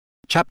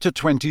Chapter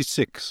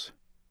 26.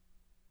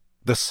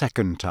 The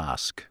Second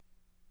Task.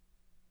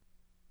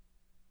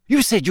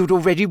 "You said you'd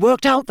already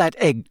worked out that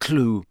egg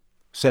clue,"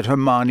 said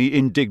Hermione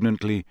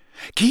indignantly.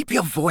 "Keep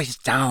your voice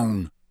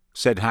down,"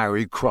 said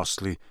Harry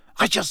crossly.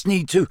 "I just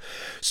need to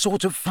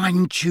sort of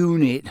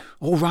fine-tune it,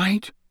 all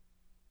right?"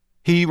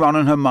 He, Ron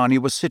and Hermione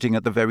were sitting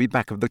at the very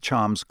back of the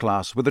charms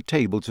class with a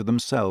table to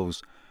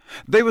themselves.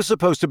 They were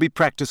supposed to be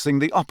practicing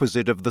the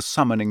opposite of the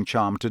summoning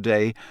charm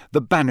today, the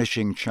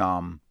banishing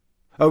charm.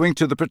 Owing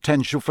to the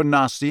potential for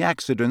nasty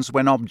accidents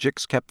when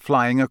objects kept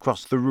flying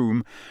across the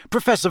room,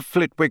 Professor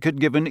Flitwick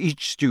had given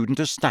each student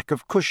a stack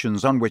of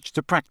cushions on which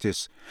to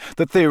practice,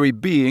 the theory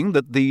being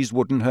that these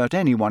wouldn't hurt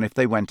anyone if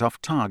they went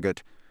off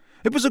target.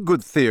 It was a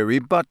good theory,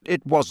 but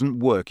it wasn't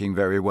working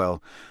very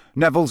well.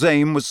 Neville's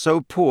aim was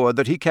so poor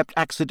that he kept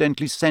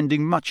accidentally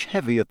sending much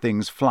heavier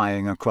things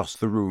flying across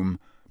the room.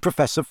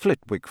 Professor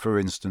Flitwick, for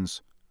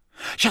instance.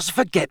 "Just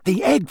forget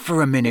the egg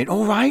for a minute,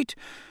 all right?"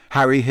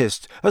 Harry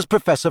hissed as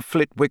Professor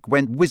Flitwick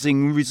went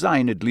whizzing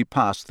resignedly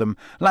past them,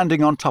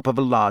 landing on top of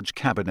a large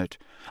cabinet.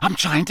 "I'm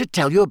trying to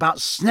tell you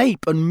about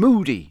Snape and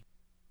Moody."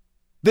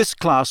 This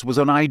class was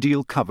an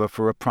ideal cover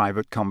for a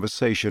private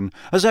conversation,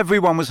 as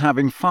everyone was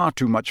having far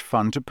too much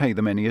fun to pay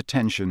them any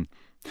attention.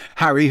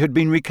 Harry had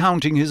been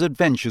recounting his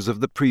adventures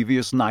of the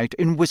previous night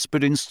in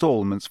whispered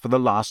installments for the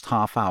last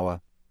half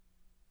hour.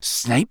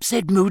 "Snape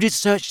said Moody'd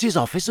searched his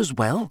office as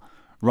well?"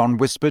 Ron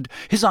whispered,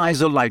 his eyes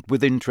alight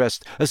with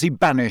interest as he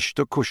banished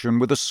a cushion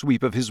with a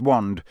sweep of his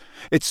wand.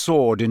 It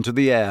soared into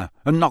the air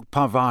and knocked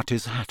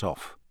Parvati's hat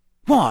off.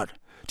 "What?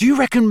 Do you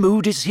reckon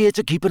Moody's here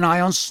to keep an eye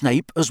on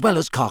Snape as well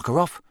as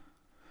Karkaroff?"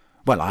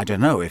 "Well, I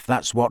don't know if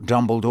that's what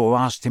Dumbledore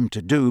asked him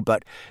to do,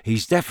 but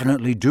he's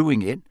definitely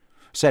doing it,"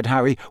 said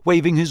Harry,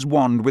 waving his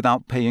wand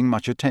without paying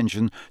much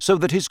attention, so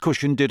that his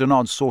cushion did an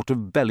odd sort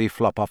of belly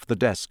flop off the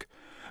desk.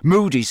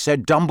 "Moody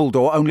said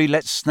Dumbledore only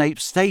lets Snape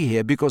stay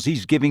here because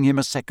he's giving him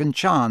a second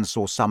chance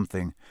or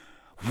something."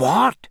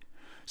 "What?"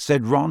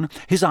 said Ron,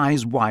 his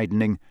eyes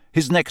widening,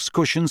 his next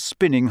cushion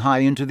spinning high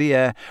into the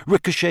air,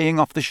 ricocheting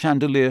off the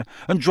chandelier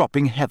and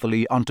dropping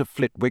heavily onto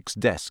Flitwick's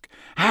desk.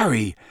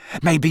 "Harry,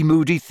 maybe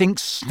Moody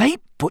thinks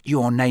Snape put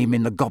your name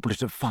in the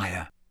Goblet of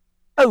Fire."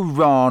 "Oh,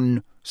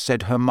 Ron,"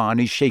 said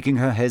Hermione, shaking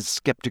her head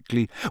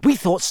sceptically. "We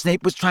thought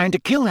Snape was trying to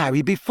kill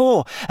Harry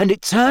before, and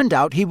it turned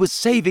out he was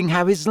saving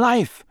Harry's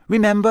life,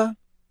 remember?"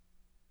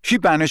 She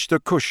banished a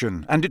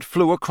cushion, and it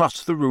flew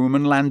across the room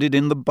and landed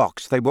in the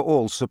box they were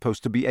all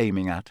supposed to be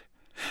aiming at.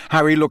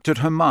 Harry looked at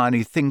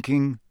Hermione,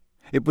 thinking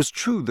it was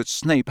true that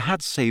Snape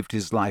had saved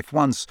his life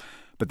once,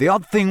 but the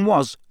odd thing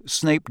was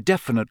Snape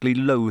definitely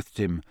loathed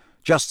him,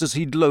 just as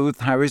he'd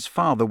loathed Harry's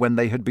father when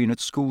they had been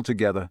at school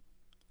together.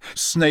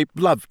 Snape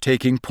loved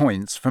taking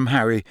points from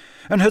Harry,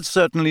 and had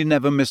certainly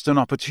never missed an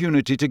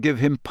opportunity to give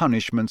him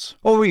punishments,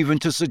 or even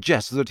to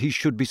suggest that he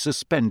should be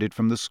suspended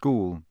from the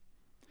school.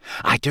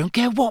 "I don't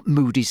care what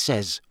Moody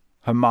says,"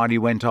 Hermione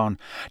went on.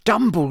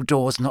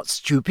 "Dumbledore's not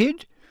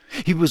stupid.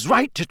 He was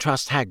right to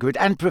trust Hagrid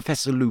and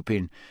Professor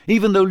Lupin,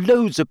 even though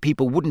loads of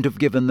people wouldn't have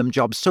given them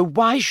jobs, so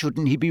why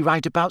shouldn't he be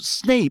right about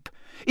Snape,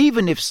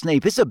 even if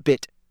Snape is a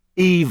bit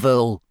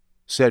evil?"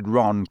 said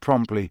Ron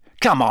promptly.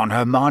 "Come on,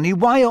 Hermione,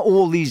 why are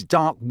all these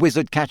dark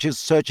wizard catchers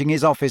searching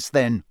his office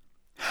then?"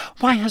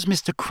 "Why has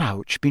Mr.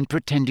 Crouch been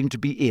pretending to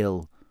be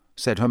ill?"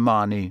 said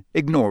Hermione,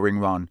 ignoring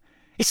Ron.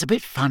 "It's a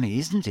bit funny,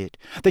 isn't it,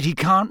 that he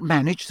can't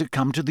manage to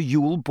come to the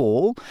Yule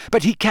Ball,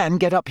 but he can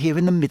get up here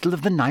in the middle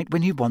of the night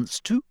when he wants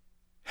to?"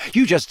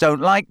 "You just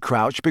don't like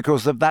Crouch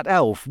because of that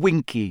elf,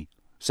 Winky,"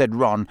 said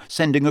Ron,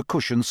 sending a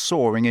cushion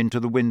soaring into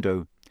the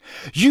window.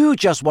 "You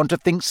just want to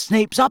think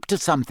Snape's up to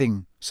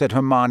something," said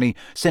Hermione,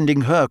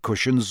 sending her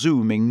cushion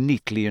zooming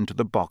neatly into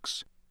the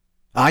box.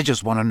 "I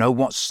just want to know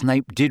what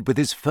Snape did with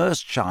his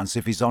first chance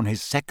if he's on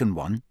his second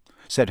one,"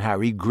 said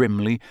Harry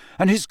grimly,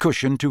 and his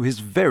cushion, to his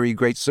very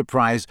great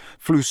surprise,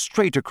 flew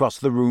straight across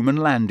the room and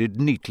landed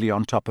neatly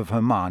on top of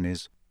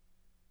Hermione's.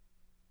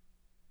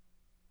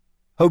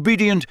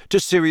 Obedient to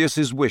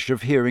Sirius's wish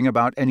of hearing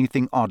about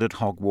anything odd at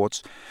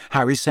Hogwarts,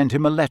 Harry sent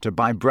him a letter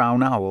by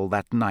Brown Owl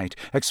that night,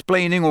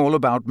 explaining all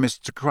about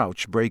Mr.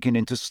 Crouch breaking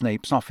into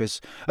Snape's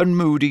office and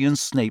Moody and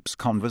Snape's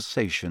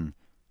conversation.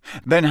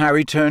 Then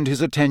Harry turned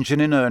his attention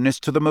in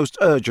earnest to the most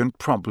urgent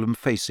problem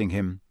facing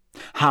him: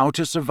 how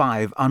to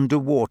survive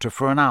underwater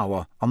for an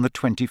hour on the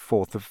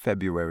 24th of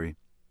February.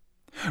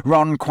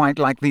 Ron quite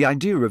liked the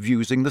idea of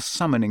using the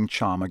summoning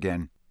charm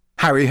again.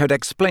 Harry had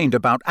explained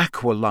about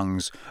aqua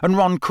lungs, and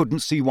Ron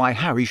couldn't see why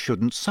Harry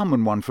shouldn't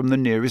summon one from the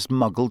nearest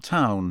Muggle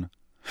town.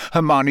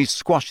 Hermione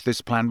squashed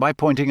this plan by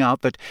pointing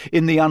out that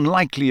in the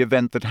unlikely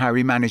event that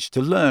Harry managed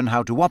to learn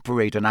how to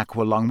operate an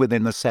aqua lung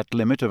within the set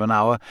limit of an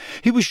hour,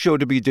 he was sure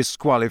to be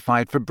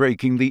disqualified for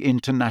breaking the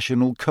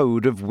International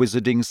Code of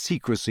Wizarding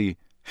Secrecy.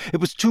 It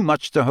was too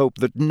much to hope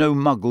that no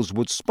Muggles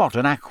would spot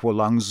an aqua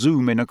lung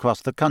zoom in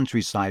across the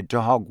countryside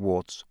to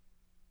Hogwarts.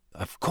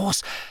 "Of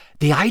course,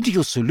 the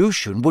ideal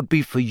solution would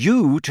be for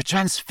you to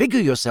transfigure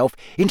yourself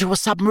into a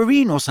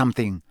submarine or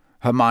something,"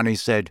 Hermione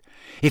said.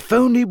 "If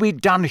only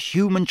we'd done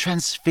human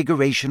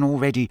transfiguration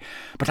already,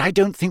 but I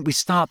don't think we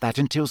start that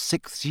until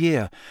 6th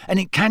year, and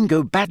it can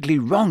go badly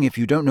wrong if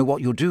you don't know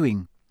what you're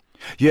doing."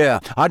 "Yeah,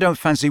 I don't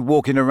fancy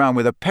walking around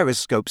with a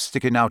periscope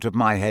sticking out of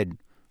my head,"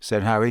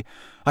 said Harry.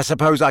 "I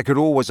suppose I could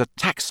always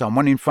attack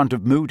someone in front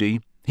of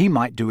Moody. He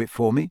might do it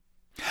for me."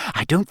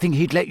 "I don't think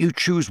he'd let you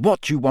choose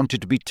what you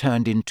wanted to be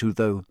turned into,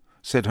 though,"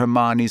 said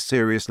Hermione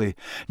seriously.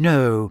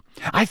 "No,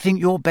 I think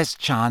your best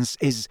chance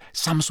is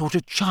some sort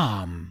of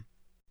charm."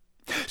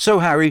 So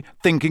Harry,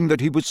 thinking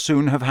that he would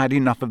soon have had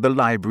enough of the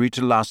library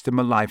to last him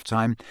a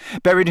lifetime,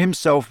 buried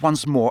himself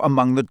once more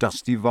among the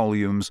dusty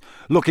volumes,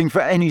 looking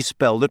for any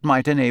spell that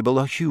might enable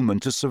a human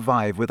to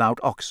survive without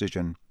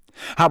oxygen.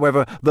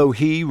 However, though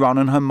he, Ron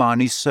and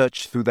Hermione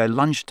searched through their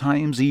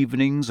lunchtimes,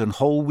 evenings, and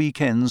whole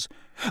weekends,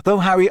 though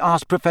Harry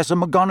asked Professor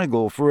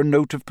McGonagall for a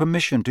note of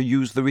permission to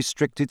use the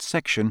restricted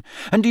section,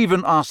 and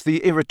even asked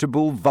the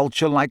irritable,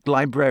 vulture-like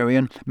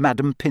librarian,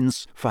 Madame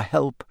Pince, for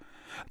help,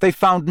 they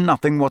found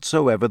nothing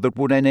whatsoever that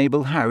would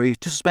enable Harry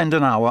to spend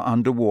an hour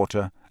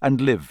underwater and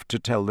live to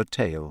tell the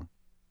tale.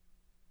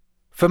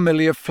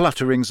 Familiar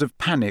flutterings of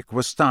panic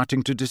were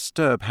starting to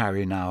disturb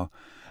Harry now,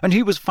 and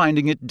he was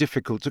finding it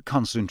difficult to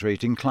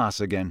concentrate in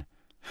class again.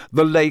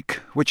 The lake,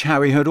 which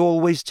Harry had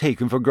always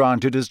taken for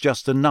granted as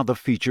just another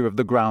feature of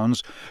the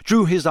grounds,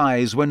 drew his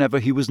eyes whenever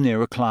he was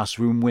near a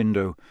classroom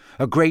window,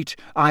 a great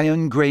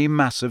iron-grey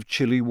mass of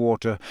chilly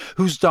water,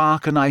 whose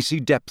dark and icy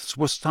depths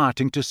were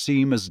starting to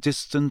seem as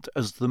distant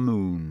as the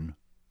moon.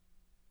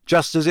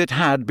 Just as it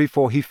had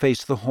before he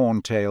faced the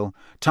Horntail,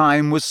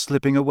 time was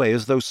slipping away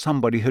as though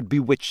somebody had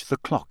bewitched the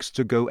clocks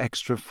to go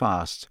extra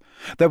fast.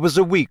 There was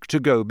a week to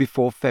go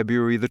before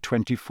February the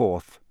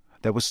 24th.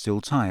 There was still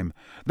time.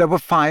 There were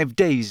 5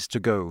 days to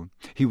go.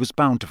 He was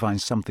bound to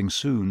find something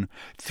soon.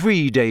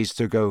 3 days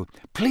to go.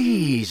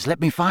 "Please,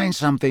 let me find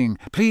something,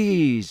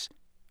 please."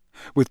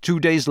 With 2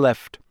 days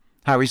left,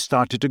 Harry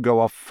started to go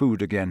off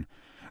food again.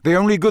 The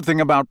only good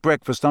thing about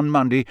breakfast on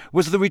Monday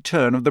was the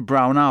return of the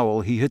brown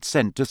owl he had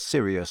sent to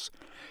Sirius.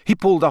 He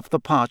pulled off the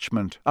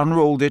parchment,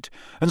 unrolled it,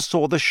 and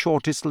saw the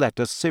shortest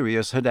letter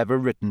Sirius had ever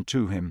written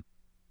to him.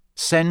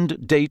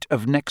 "Send date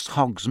of next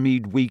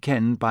Hogsmeade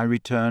weekend by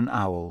return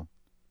owl."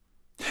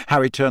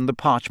 Harry turned the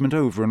parchment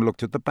over and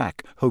looked at the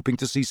back, hoping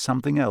to see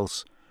something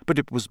else, but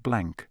it was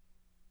blank.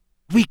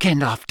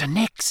 "Weekend after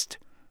next,"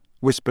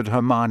 whispered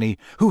Hermione,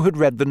 who had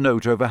read the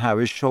note over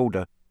Harry's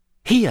shoulder.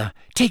 "Here,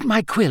 take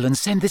my quill and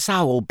send this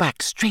owl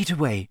back straight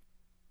away."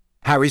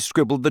 Harry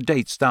scribbled the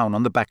dates down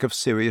on the back of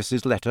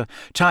Sirius's letter,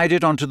 tied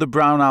it onto the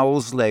brown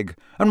owl's leg,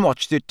 and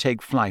watched it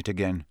take flight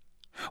again.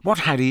 What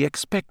had he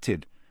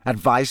expected?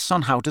 Advice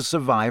on how to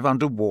survive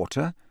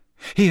underwater?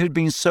 He had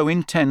been so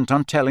intent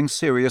on telling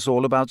Sirius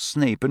all about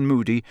Snape and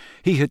Moody,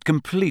 he had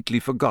completely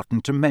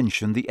forgotten to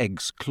mention the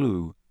egg's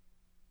clue.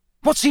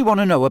 "What's he want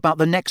to know about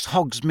the next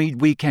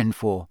Hogsmeade weekend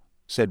for?"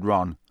 said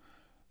Ron.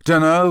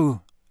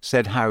 "Dunno,"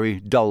 said Harry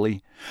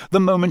dully. The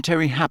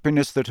momentary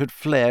happiness that had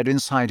flared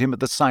inside him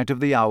at the sight of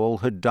the owl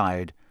had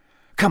died.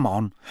 Come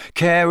on,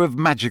 care of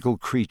magical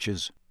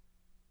creatures.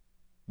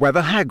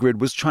 Whether Hagrid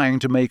was trying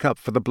to make up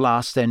for the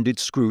blast-ended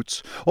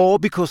Scroots, or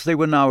because there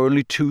were now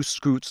only 2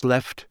 Scroots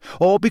left,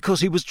 or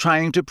because he was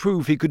trying to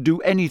prove he could do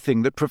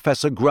anything that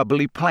Professor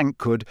Grubbly Plank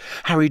could,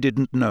 Harry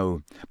didn't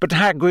know. But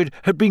Hagrid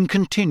had been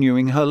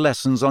continuing her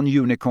lessons on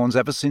unicorns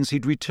ever since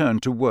he'd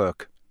returned to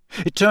work.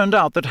 It turned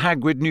out that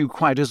Hagrid knew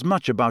quite as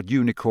much about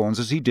unicorns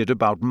as he did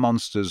about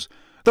monsters,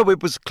 though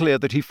it was clear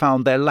that he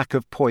found their lack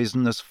of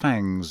poisonous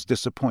fangs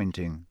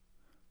disappointing.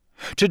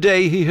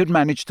 Today he had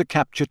managed to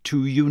capture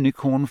 2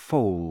 unicorn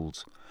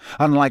foals.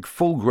 Unlike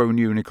full-grown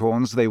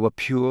unicorns, they were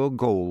pure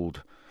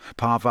gold.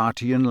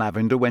 Parvati and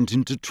Lavender went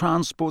into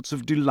transports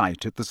of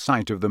delight at the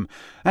sight of them,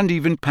 and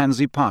even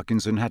Pansy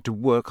Parkinson had to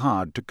work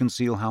hard to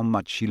conceal how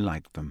much she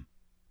liked them.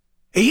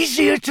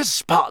 "Easier to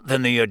spot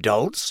than the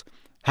adults,"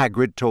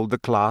 Hagrid told the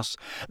class.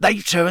 "They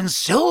turn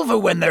silver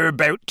when they're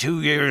about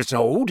 2 years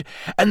old,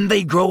 and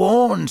they grow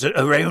horns at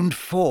around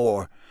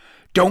 4.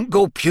 Don't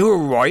go pure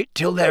white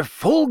till they're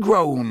full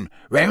grown,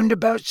 round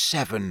about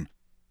 7.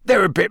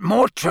 They're a bit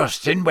more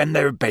trusting when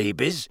they're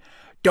babies.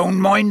 Don't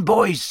mind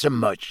boys so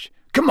much.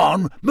 Come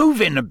on,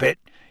 move in a bit.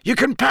 You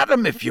can pat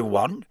 'em if you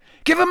want.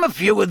 Give 'em a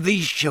few of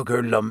these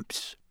sugar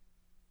lumps."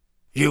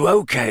 "You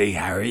okay,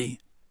 Harry?"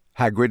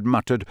 Hagrid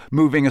muttered,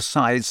 moving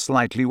aside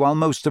slightly while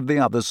most of the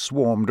others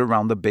swarmed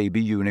around the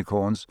baby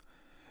unicorns.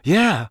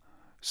 "Yeah,"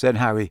 said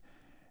Harry.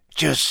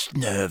 "Just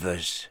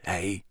nervous,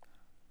 eh?"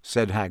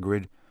 said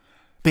Hagrid.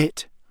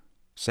 "Bit,"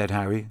 said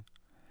Harry.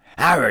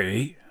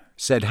 "Harry,"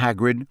 said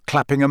Hagrid,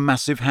 clapping a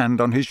massive hand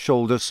on his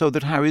shoulder so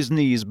that Harry's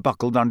knees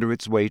buckled under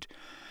its weight.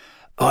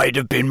 "I'd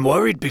have been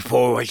worried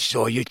before I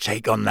saw you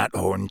take on that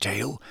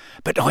Horntail,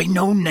 but I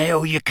know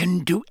now you can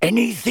do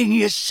anything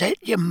you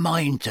set your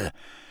mind to.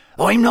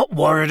 I'm not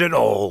worried at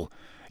all.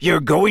 You're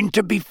going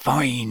to be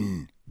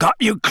fine. Got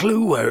your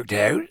clue worked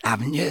out,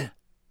 haven't you?"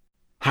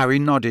 Harry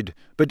nodded,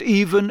 but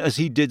even as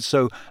he did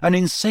so, an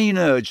insane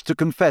urge to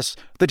confess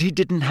that he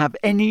didn't have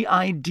any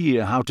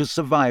idea how to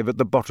survive at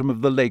the bottom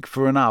of the lake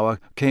for an hour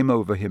came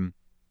over him.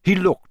 He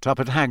looked up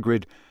at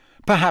Hagrid.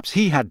 Perhaps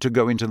he had to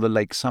go into the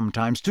lake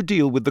sometimes to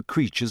deal with the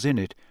creatures in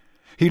it.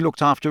 He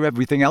looked after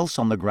everything else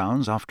on the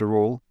grounds, after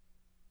all.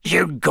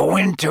 "You're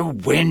going to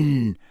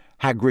win,"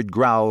 Hagrid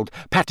growled,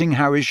 patting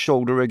Harry's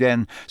shoulder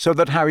again, so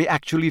that Harry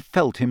actually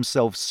felt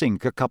himself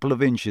sink a couple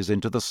of inches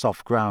into the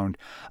soft ground.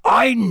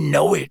 "I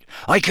know it.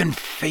 I can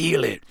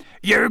feel it.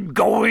 You're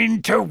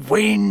going to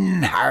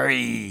win,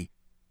 Harry."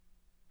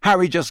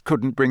 Harry just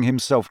couldn't bring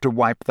himself to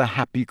wipe the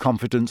happy,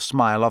 confident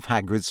smile off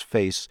Hagrid's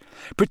face.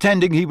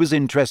 Pretending he was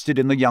interested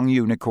in the young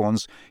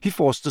unicorns, he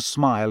forced a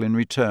smile in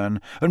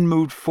return and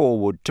moved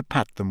forward to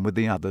pat them with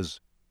the others.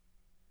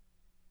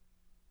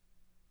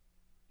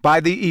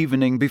 By the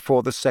evening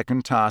before the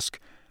second task,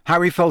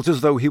 Harry felt as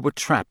though he were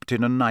trapped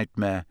in a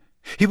nightmare.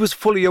 He was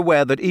fully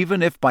aware that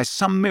even if by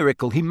some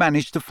miracle he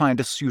managed to find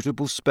a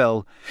suitable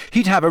spell,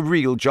 he'd have a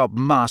real job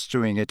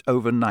mastering it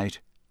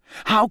overnight.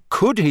 How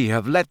could he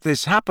have let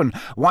this happen?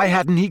 Why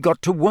hadn't he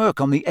got to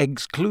work on the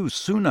egg's clue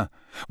sooner?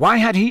 Why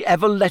had he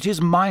ever let his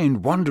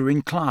mind wander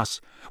in class?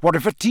 What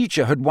if a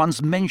teacher had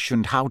once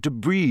mentioned how to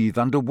breathe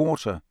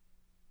underwater?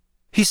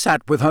 He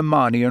sat with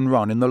Hermione and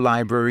Ron in the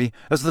library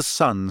as the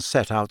sun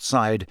set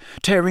outside,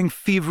 tearing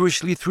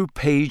feverishly through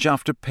page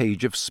after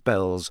page of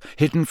spells,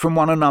 hidden from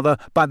one another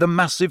by the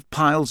massive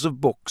piles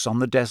of books on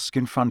the desk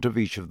in front of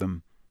each of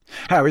them.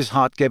 Harry's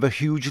heart gave a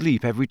huge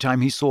leap every time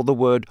he saw the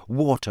word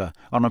water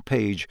on a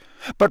page,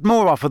 but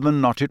more often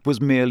than not it was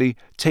merely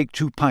take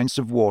 2 pints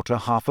of water,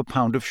 1/2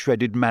 pound of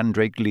shredded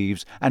mandrake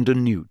leaves, and a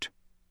newt.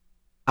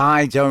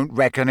 "I don't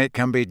reckon it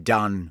can be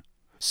done,"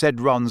 said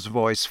Ron's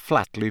voice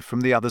flatly from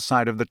the other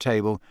side of the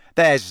table.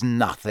 "There's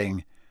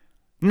nothing.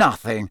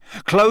 Nothing.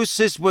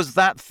 Closest was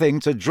that thing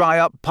to dry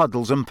up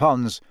puddles and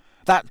ponds.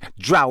 That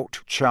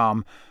drought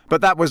charm,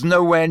 but that was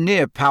nowhere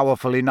near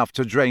powerful enough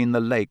to drain the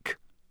lake."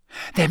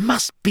 "There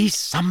must be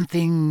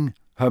something,"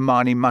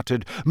 Hermione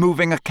muttered,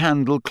 moving a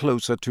candle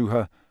closer to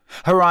her.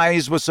 Her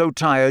eyes were so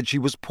tired she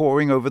was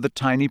poring over the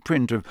tiny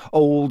print of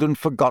old and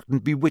forgotten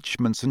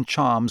bewitchments and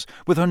charms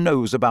with her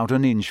nose about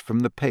an inch from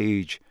the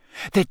page.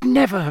 "They'd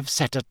never have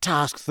set a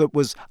task that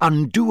was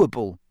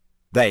undoable."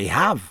 "They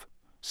have,"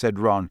 said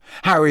Ron.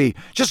 "Harry,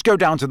 just go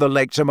down to the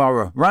lake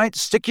tomorrow, right?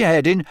 Stick your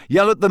head in,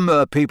 yell at the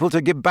mer people to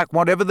give back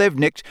whatever they've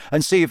nicked,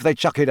 and see if they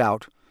chuck it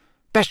out.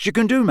 Best you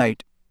can do,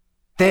 mate."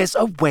 "There's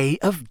a way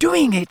of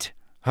doing it,"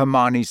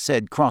 Hermione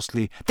said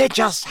crossly. "There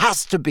just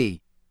has to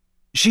be."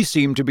 She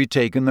seemed to be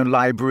taking the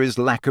library's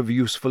lack of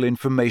useful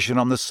information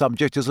on the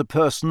subject as a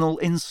personal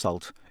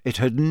insult. It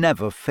had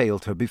never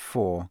failed her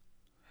before.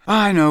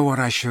 "I know what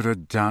I should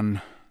have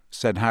done,"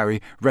 said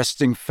Harry,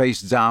 resting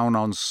face down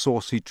on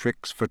saucy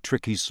tricks for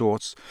tricky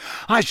sorts.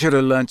 "I should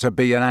have learnt to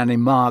be an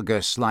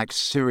animagus like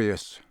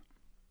Sirius."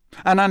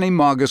 An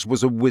animagus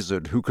was a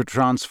wizard who could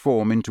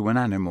transform into an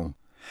animal.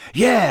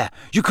 "Yeah,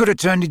 you could have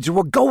turned into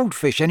a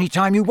goldfish any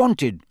time you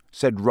wanted,"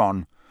 said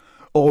Ron.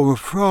 "Or a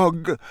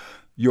frog,"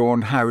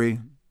 yawned Harry.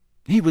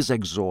 He was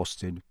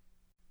exhausted.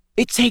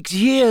 "It takes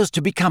years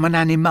to become an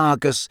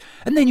animagus,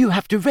 and then you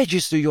have to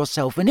register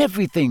yourself and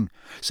everything,"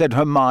 said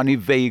Hermione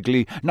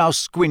vaguely, now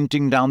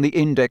squinting down the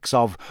index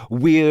of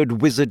weird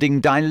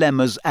wizarding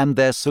dilemmas and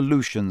their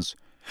solutions.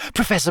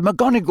 "Professor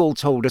McGonagall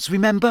told us,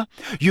 remember?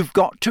 You've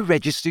got to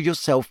register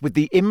yourself with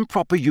the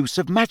improper use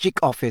of magic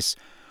office.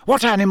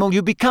 What animal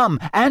you become,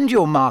 and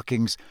your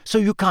markings, so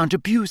you can't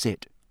abuse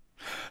it."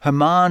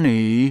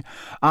 "Hermione,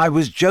 I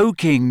was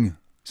joking,"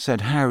 said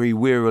Harry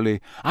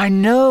wearily. "I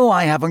know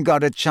I haven't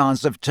got a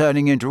chance of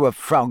turning into a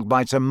frog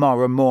by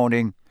tomorrow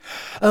morning."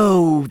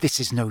 "Oh,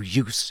 this is no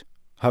use,"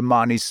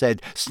 Hermione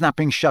said,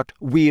 snapping shut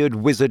weird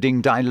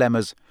wizarding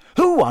dilemmas.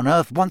 "Who on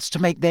earth wants to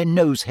make their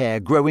nose hair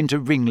grow into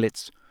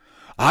ringlets?"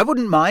 "I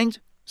wouldn't mind,"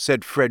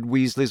 said Fred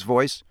Weasley's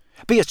voice.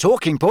 "Be a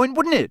talking point,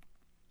 wouldn't it?"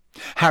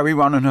 Harry,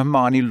 Ron and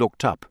Hermione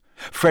looked up.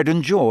 Fred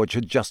and George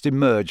had just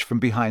emerged from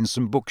behind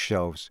some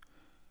bookshelves.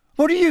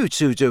 "What are you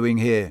two doing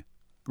here?"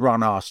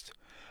 Ron asked.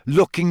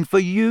 "Looking for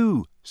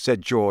you,"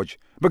 said George.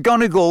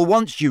 "McGonagall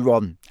wants you,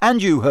 Ron,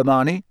 and you,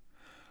 Hermione."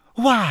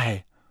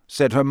 "Why?"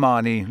 said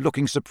Hermione,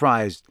 looking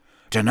surprised.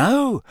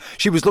 "Dunno.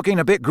 She was looking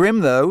a bit grim,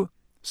 though,"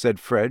 said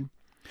Fred.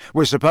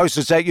 "We're supposed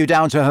to take you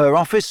down to her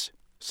office,"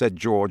 said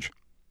George.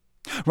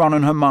 Ron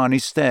and Hermione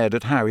stared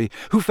at Harry,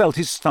 who felt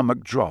his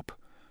stomach drop.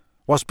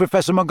 Was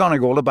Professor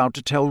McGonagall about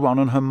to tell Ron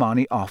and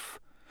Hermione off?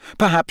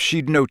 Perhaps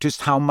she'd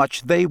noticed how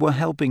much they were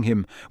helping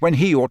him, when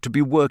he ought to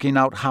be working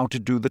out how to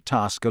do the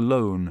task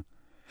alone.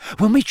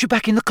 "We'll meet you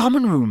back in the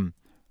common room,"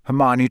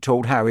 Hermione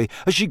told Harry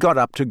as she got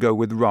up to go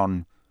with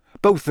Ron.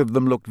 Both of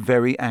them looked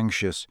very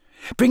anxious.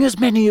 "Bring as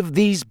many of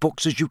these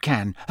books as you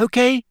can,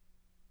 okay?"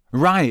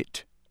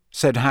 "Right,"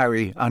 said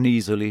Harry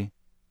uneasily.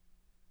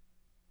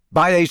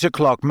 By 8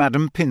 o'clock,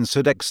 Madam Pince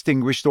had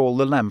extinguished all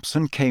the lamps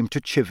and came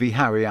to chivvy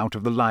Harry out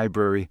of the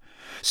library.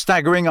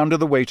 Staggering under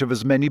the weight of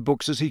as many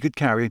books as he could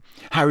carry,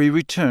 Harry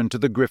returned to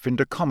the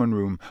Gryffindor common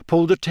room,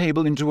 pulled a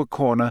table into a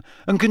corner,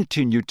 and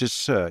continued to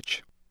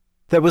search.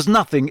 There was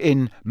nothing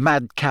in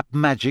Madcap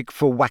Magic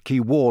for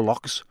Wacky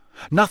Warlocks,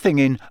 Nothing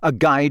in A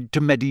Guide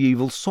to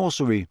Medieval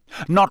Sorcery.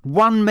 Not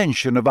one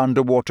mention of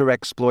underwater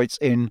exploits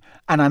in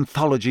An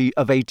Anthology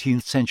of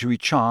 18th Century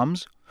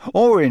Charms,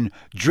 or in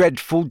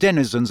Dreadful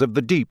Denizens of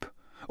the Deep,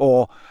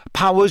 or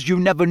Powers You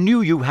Never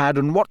Knew You Had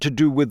and What to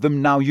Do with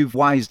Them Now You've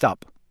Wised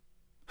Up.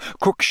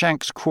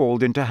 Crookshanks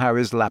crawled into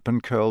Harry's lap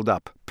and curled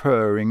up,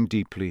 purring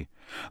deeply.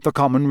 The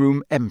common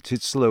room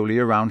emptied slowly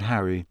around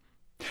Harry.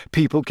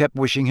 People kept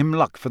wishing him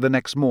luck for the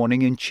next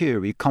morning in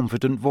cheery,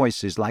 confident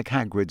voices like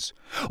Hagrid's,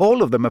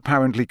 all of them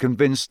apparently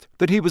convinced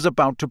that he was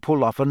about to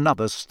pull off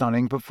another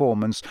stunning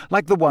performance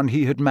like the one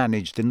he had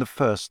managed in the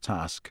first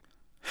task.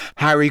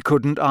 Harry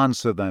couldn't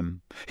answer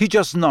them. He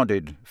just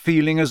nodded,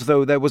 feeling as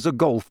though there was a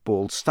golf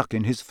ball stuck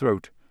in his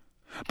throat.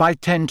 By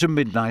 10 to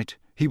midnight,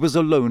 he was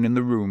alone in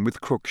the room with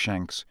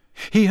Crookshanks.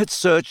 He had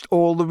searched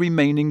all the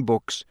remaining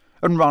books,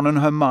 and Ron and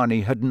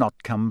Hermione had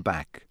not come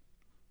back.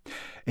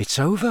 "It's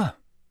over,"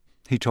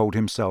 he told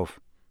himself.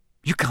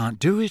 "You can't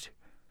do it.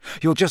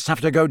 You'll just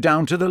have to go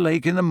down to the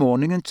lake in the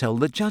morning and tell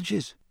the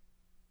judges."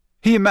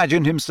 He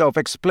imagined himself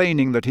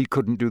explaining that he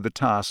couldn't do the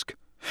task.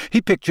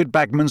 He pictured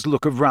Bagman's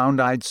look of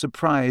round-eyed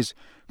surprise,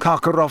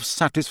 Karkaroff's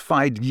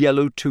satisfied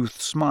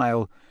yellow-toothed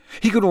smile.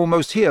 He could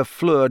almost hear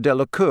Fleur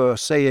Delacour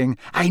saying,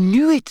 "I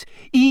knew it!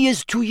 He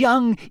is too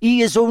young.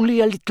 He is only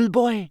a little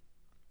boy."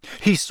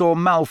 He saw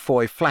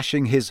Malfoy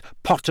flashing his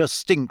Potter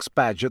Stinks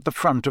badge at the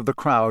front of the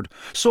crowd,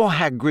 saw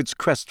Hagrid's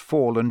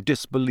crestfallen,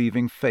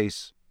 disbelieving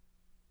face.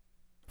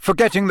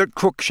 Forgetting that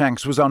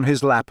Crookshanks was on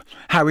his lap,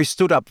 Harry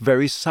stood up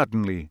very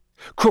suddenly.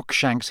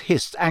 Crookshanks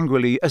hissed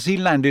angrily as he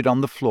landed on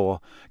the floor,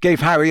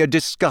 gave Harry a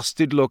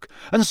disgusted look,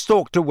 and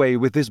stalked away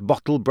with his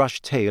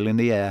bottle-brush tail in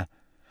the air.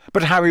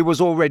 But Harry was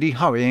already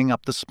hurrying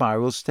up the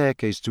spiral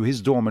staircase to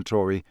his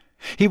dormitory.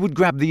 He would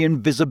grab the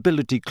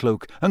invisibility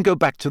cloak and go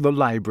back to the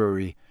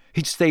library.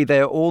 He'd stay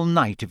there all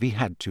night if he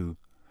had to.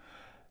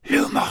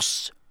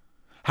 "Lumos!"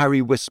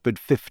 Harry whispered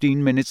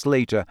 15 minutes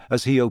later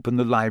as he opened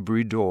the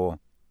library door.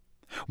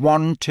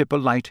 One tip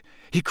alight,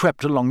 he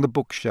crept along the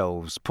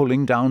bookshelves,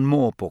 pulling down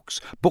more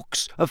books,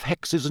 books of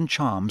hexes and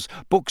charms,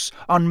 books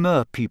on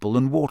mer-people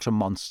and water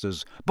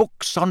monsters,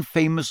 books on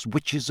famous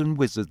witches and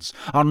wizards,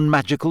 on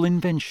magical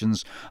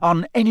inventions,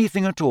 on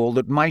anything at all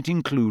that might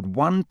include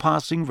one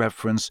passing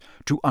reference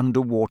to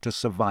underwater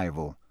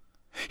survival.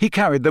 He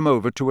carried them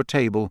over to a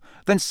table,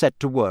 then set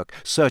to work,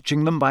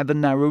 searching them by the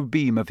narrow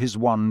beam of his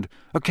wand,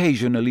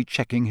 occasionally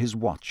checking his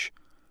watch.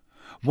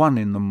 1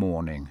 in the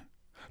morning.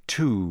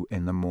 2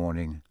 in the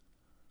morning.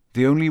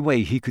 The only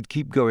way he could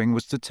keep going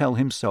was to tell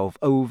himself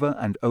over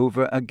and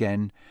over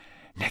again,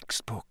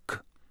 "Next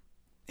book.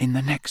 In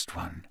the next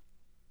one.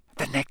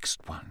 The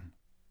next one."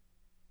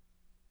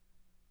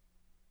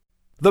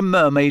 The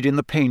mermaid in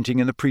the painting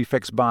in the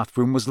prefect's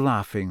bathroom was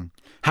laughing.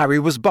 Harry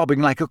was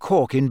bobbing like a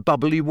cork in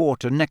bubbly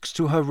water next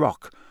to her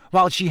rock,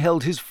 while she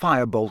held his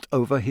firebolt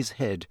over his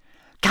head.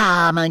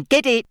 "Come and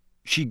get it,"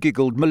 she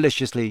giggled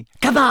maliciously.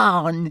 "Come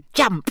on,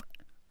 jump."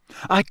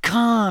 "I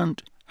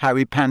can't,"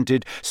 Harry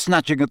panted,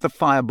 snatching at the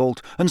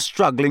firebolt and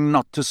struggling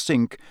not to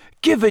sink.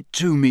 "Give it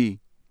to me."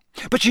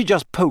 But she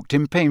just poked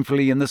him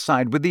painfully in the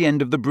side with the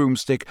end of the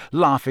broomstick,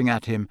 laughing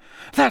at him.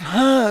 "That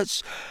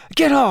hurts.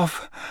 Get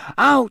off.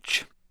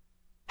 Ouch."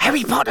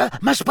 "Harry Potter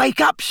must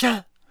wake up,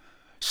 sir."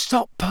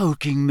 "Stop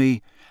poking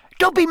me."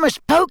 "Dobby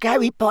must poke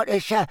Harry Potter,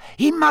 sir.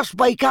 He must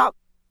wake up."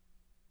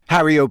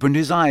 Harry opened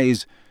his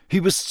eyes. He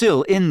was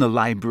still in the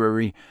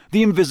library.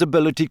 The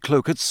invisibility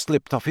cloak had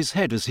slipped off his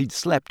head as he'd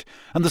slept,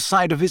 and the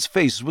side of his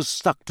face was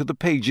stuck to the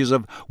pages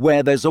of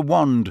Where There's a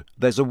Wand,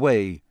 There's a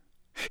Way.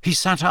 He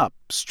sat up,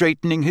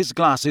 straightening his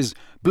glasses,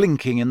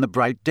 blinking in the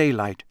bright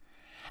daylight.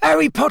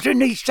 "Harry Potter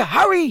needs to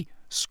hurry,"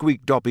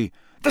 squeaked Dobby.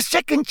 "The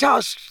second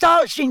task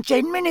starts in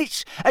 10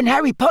 minutes, and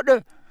Harry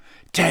Potter—"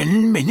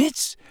 10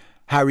 minutes?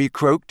 Harry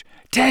croaked.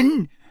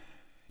 10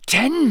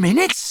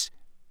 minutes?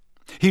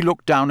 He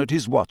looked down at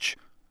his watch.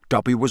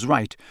 Dobby was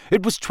right.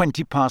 It was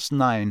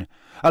 9:20.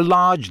 A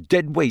large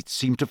dead weight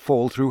seemed to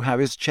fall through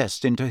Harry's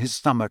chest into his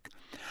stomach.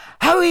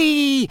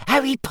 "Hurry,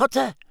 Harry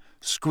Potter!"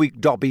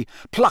 squeaked Dobby,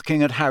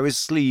 plucking at Harry's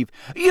sleeve.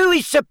 "You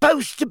is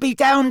supposed to be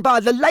down by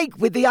the lake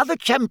with the other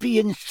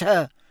champions,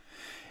 sir."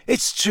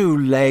 "It's too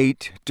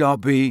late,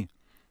 Dobby,"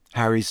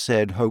 Harry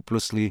said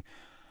hopelessly.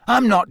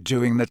 "I'm not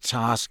doing the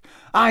task.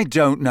 I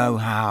don't know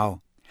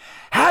how."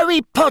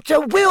 "Harry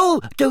Potter will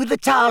do the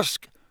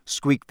task,"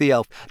 squeaked the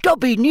elf.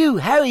 "Dobby knew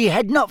Harry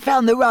had not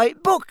found the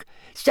right book,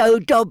 so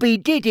Dobby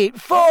did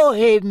it for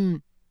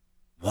him."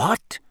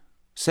 "What?"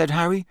 said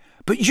Harry.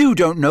 "But you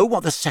don't know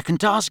what the second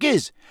task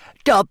is."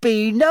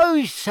 "Dobby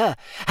knows, sir.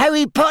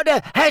 Harry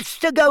Potter has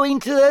to go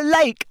into the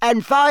lake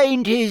and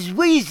find his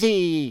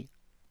Wheezy."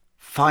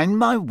 "Find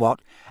my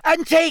what?"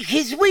 "And take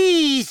his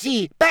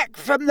Wheezy back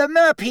from the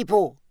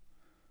mer-people."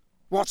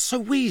 "What's a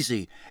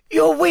Wheezy?"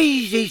 "Your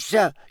Wheezy,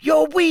 sir.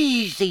 Your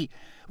Wheezy.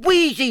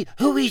 Wheezy,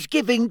 who is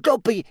giving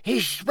Dobby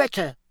his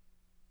sweater."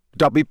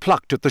 Dobby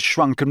plucked at the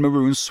shrunken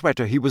maroon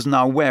sweater he was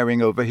now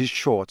wearing over his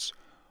shorts.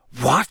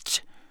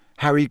 "What?"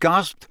 Harry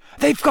gasped.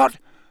 They've got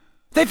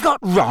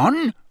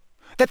Ron?"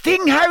 "The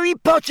thing Harry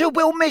Potter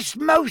will miss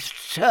most,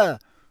 sir,"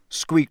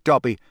 squeaked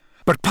Dobby.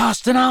 But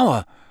past an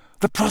hour!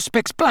 The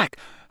prospect's black,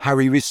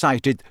 Harry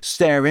recited,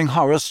 staring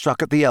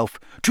horror-struck at the elf.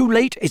 Too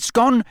late, it's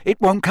gone, it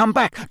won't come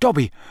back.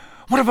 Dobby,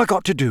 what have I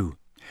got to do?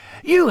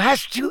 You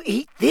has to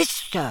eat this,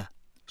 sir,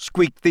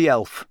 squeaked the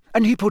elf,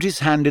 and he put his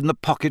hand in the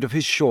pocket of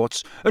his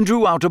shorts and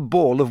drew out a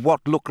ball of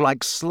what looked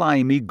like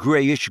slimy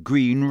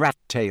greyish-green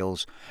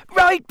rat-tails.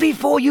 Right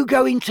before you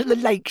go into the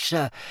lake,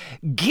 sir.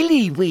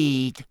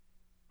 Gillyweed.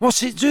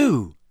 What's it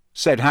do?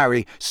 Said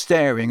Harry,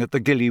 staring at the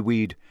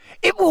gillyweed.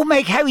 It will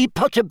make Harry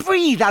Potter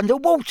breathe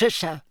underwater,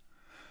 sir.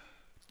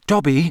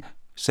 Dobby,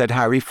 said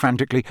Harry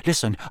frantically,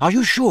 listen, are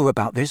you sure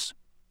about this?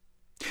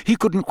 He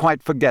couldn't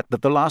quite forget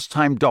that the last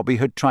time Dobby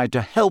had tried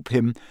to help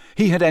him,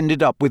 he had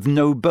ended up with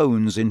no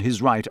bones in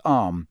his right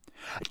arm.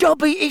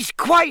 Dobby is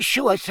quite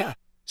sure, sir,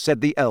 said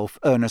the elf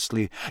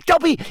earnestly.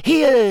 Dobby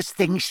hears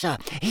things, sir.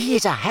 He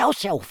is a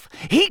house elf.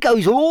 He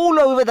goes all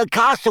over the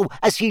castle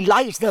as he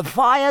lights the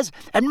fires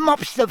and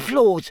mops the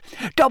floors.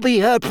 Dobby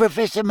heard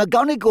Professor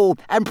McGonagall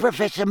and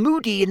Professor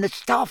Moody in the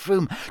staff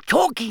room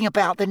talking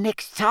about the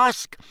next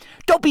task.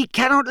 Dobby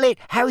cannot let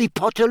Harry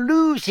Potter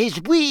lose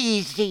his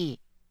wheezy.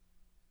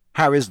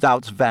 Harry's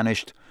doubts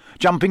vanished.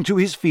 Jumping to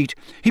his feet,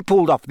 he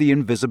pulled off the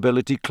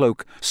invisibility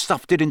cloak,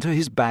 stuffed it into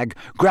his bag,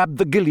 grabbed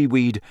the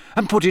gillyweed,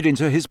 and put it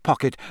into his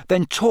pocket,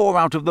 then tore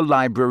out of the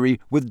library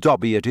with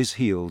Dobby at his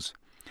heels.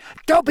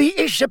 Dobby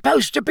is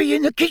supposed to be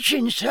in the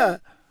kitchen,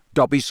 sir,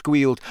 Dobby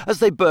squealed as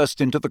they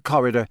burst into the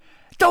corridor.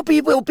 Dobby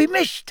will be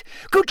missed.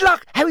 Good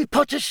luck, Harry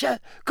Potter, sir.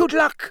 Good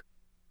luck.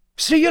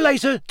 See you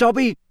later,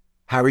 Dobby,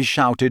 Harry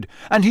shouted,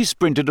 and he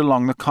sprinted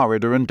along the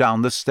corridor and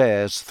down the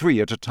stairs, 3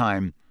 at a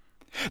time.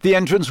 The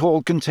entrance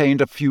hall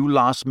contained a few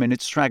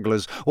last-minute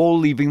stragglers, all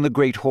leaving the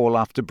great hall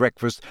after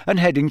breakfast and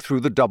heading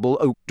through the double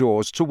oak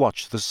doors to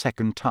watch the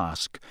second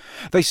task.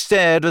 They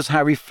stared as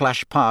Harry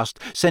flashed past,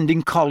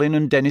 sending Colin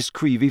and Dennis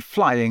Creevy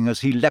flying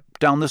as he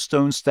leapt down the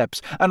stone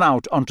steps and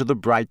out onto the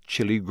bright,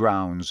 chilly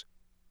grounds.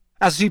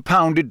 As he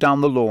pounded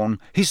down the lawn,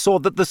 he saw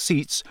that the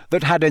seats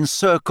that had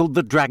encircled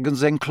the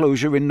dragon's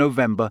enclosure in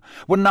November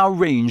were now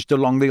ranged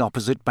along the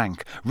opposite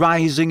bank,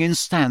 rising in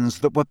stands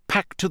that were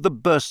packed to the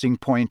bursting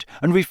point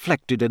and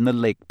reflected in the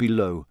lake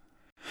below.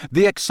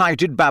 The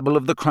excited babble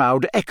of the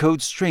crowd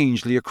echoed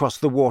strangely across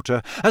the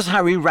water as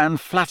Harry ran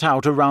flat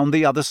out around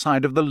the other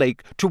side of the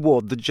lake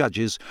toward the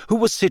judges, who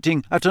were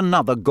sitting at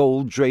another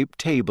gold-draped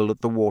table at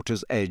the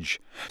water's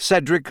edge.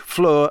 Cedric,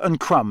 Fleur, and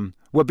Crumb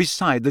were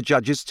beside the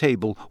judges'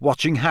 table,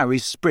 watching Harry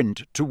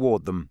sprint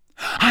toward them.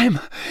 I'm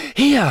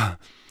here,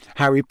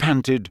 Harry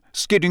panted,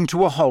 skidding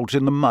to a halt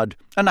in the mud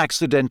and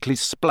accidentally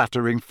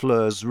splattering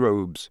Fleur's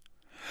robes.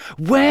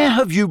 Where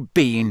have you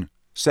been?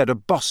 Said a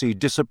bossy,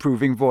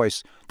 disapproving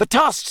voice. The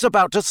task's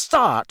about to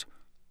start.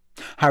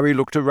 Harry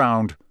looked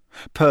around.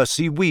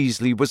 Percy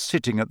Weasley was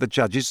sitting at the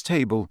judges'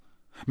 table.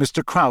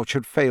 Mr. Crouch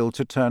had failed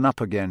to turn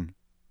up again.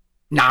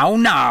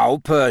 Now,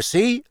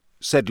 Percy,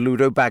 said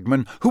Ludo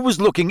Bagman, who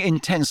was looking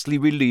intensely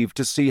relieved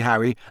to see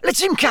Harry.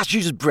 Let him catch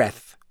his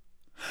breath.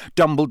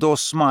 Dumbledore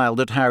smiled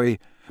at Harry,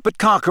 but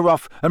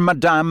Karkaroff and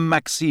Madame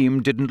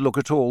Maxime didn't look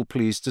at all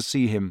pleased to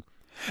see him.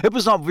 It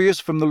was obvious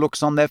from the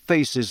looks on their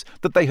faces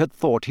that they had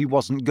thought he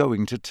wasn't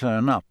going to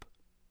turn up.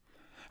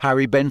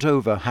 Harry bent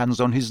over, hands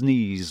on his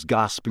knees,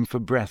 gasping for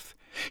breath.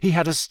 He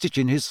had a stitch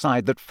in his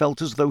side that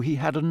felt as though he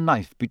had a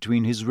knife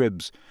between his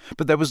ribs,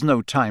 but there was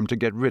no time to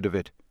get rid of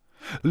it.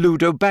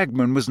 Ludo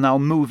Bagman was now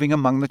moving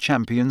among the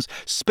champions,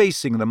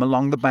 spacing them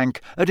along the bank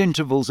at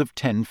intervals of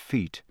 10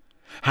 feet.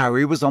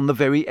 Harry was on the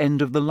very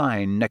end of the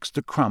line, next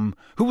to Crumb,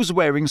 who was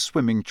wearing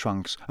swimming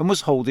trunks and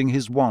was holding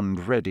his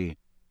wand ready.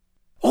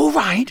 All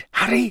right,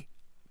 Harry,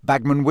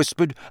 Bagman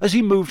whispered as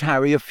he moved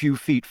Harry a few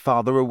feet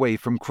farther away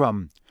from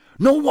Crumb.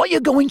 Know what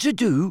you're going to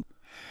do?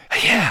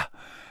 Yeah,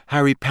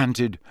 Harry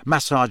panted,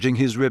 massaging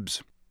his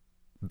ribs.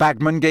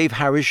 Bagman gave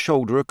Harry's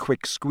shoulder a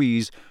quick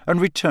squeeze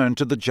and returned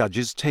to the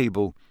judges'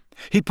 table.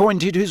 He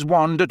pointed his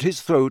wand at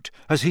his throat,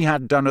 as he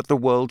had done at the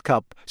World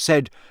Cup,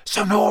 said,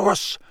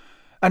 "Sonorous!"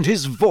 and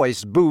his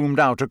voice boomed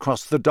out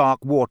across the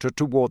dark water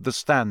toward the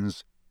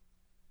stands.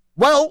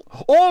 Well,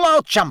 all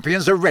our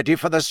champions are ready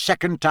for the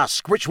second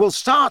task, which will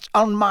start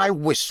on my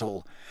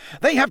whistle.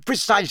 They have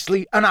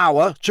precisely an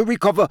hour to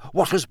recover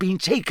what has been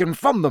taken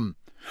from them.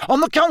 On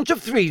the count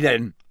of 3,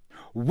 then.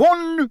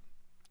 1,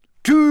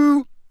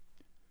 2,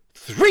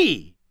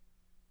 3.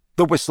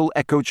 The whistle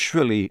echoed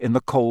shrilly in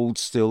the cold,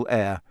 still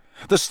air.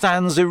 The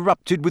stands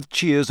erupted with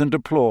cheers and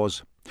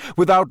applause.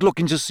 Without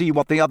looking to see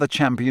what the other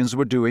champions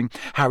were doing,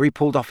 Harry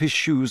pulled off his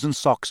shoes and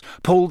socks,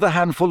 pulled the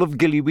handful of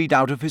gillyweed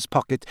out of his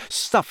pocket,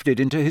 stuffed it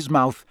into his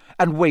mouth,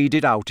 and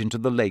waded out into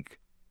the lake.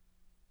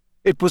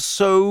 It was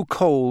so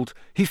cold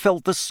he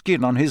felt the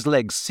skin on his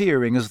legs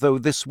searing as though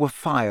this were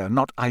fire,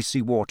 not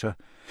icy water.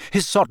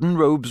 His sodden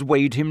robes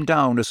weighed him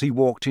down as he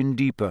walked in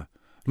deeper.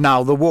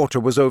 Now the water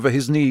was over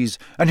his knees,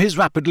 and his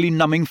rapidly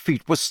numbing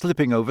feet were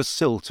slipping over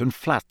silt and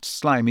flat,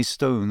 slimy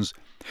stones.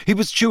 He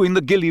was chewing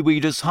the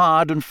gillyweed as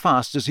hard and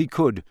fast as he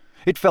could.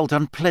 It felt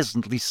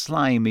unpleasantly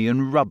slimy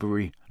and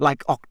rubbery,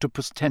 like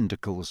octopus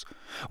tentacles.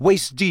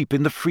 Waist deep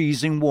in the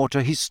freezing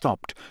water, he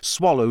stopped,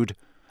 swallowed,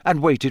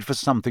 and waited for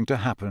something to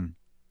happen.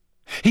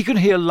 He could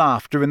hear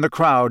laughter in the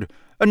crowd,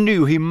 and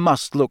knew he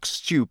must look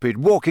stupid,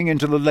 walking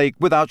into the lake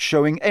without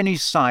showing any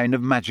sign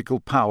of magical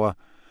power.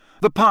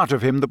 The part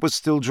of him that was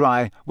still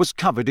dry was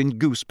covered in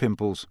goose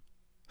pimples.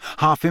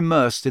 Half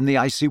immersed in the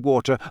icy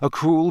water, a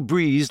cruel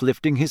breeze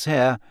lifting his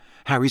hair,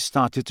 Harry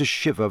started to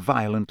shiver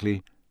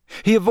violently.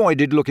 He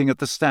avoided looking at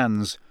the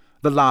stands.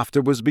 The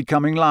laughter was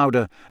becoming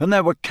louder, and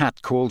there were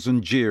catcalls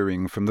and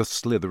jeering from the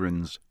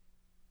Slytherins.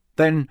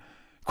 Then,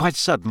 quite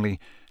suddenly,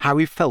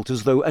 Harry felt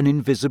as though an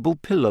invisible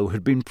pillow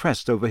had been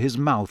pressed over his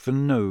mouth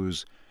and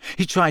nose.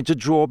 He tried to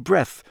draw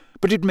breath,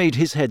 but it made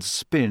his head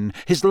spin.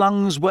 His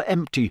lungs were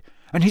empty,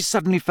 and he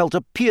suddenly felt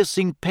a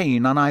piercing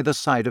pain on either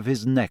side of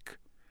his neck.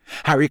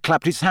 Harry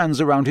clapped his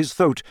hands around his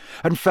throat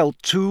and felt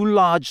 2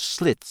 large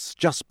slits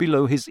just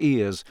below his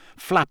ears,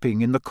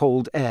 flapping in the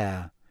cold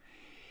air.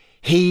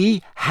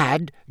 He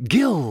had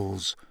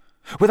gills!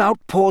 Without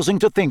pausing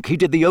to think, he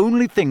did the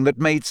only thing that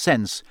made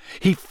sense.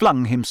 He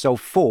flung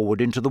himself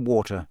forward into the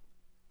water.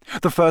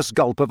 The first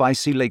gulp of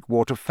icy lake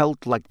water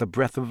felt like the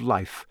breath of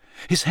life.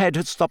 His head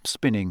had stopped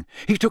spinning.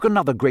 He took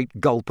another great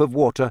gulp of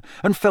water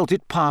and felt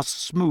it pass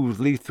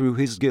smoothly through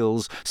his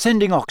gills,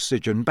 sending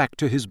oxygen back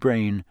to his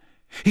brain.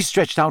 He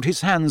stretched out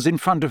his hands in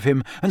front of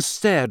him and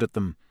stared at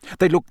them.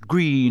 They looked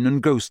green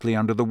and ghostly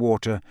under the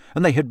water,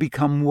 and they had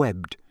become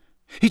webbed.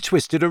 He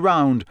twisted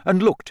around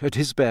and looked at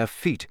his bare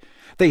feet.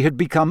 They had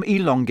become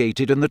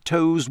elongated, and the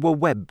toes were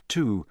webbed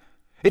too.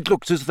 It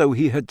looked as though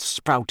he had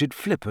sprouted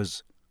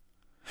flippers.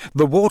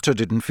 The water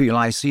didn't feel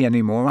icy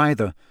any more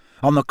either.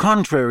 On the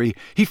contrary,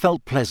 he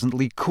felt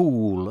pleasantly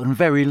cool and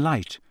very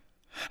light.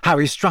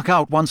 Harry struck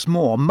out once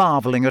more,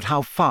 marvelling at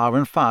how far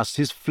and fast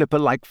his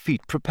flipper-like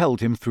feet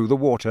propelled him through the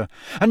water,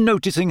 and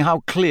noticing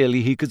how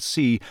clearly he could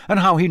see, and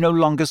how he no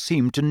longer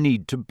seemed to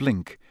need to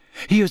blink.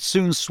 He had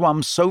soon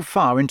swum so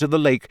far into the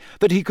lake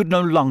that he could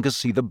no longer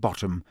see the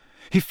bottom.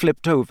 He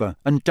flipped over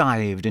and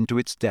dived into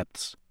its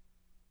depths.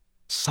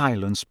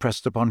 Silence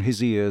pressed upon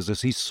his ears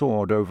as he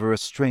soared over a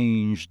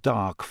strange,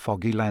 dark,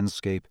 foggy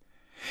landscape.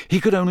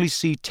 He could only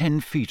see 10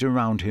 feet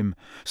around him,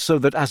 so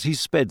that as he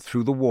sped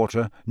through the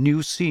water,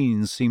 new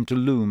scenes seemed to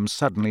loom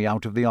suddenly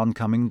out of the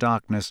oncoming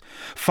darkness.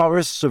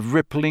 Forests of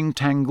rippling,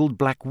 tangled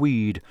black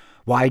weed,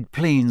 wide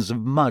plains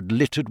of mud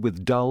littered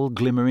with dull,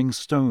 glimmering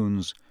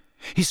stones.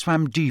 He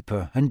swam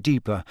deeper and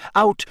deeper,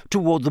 out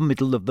toward the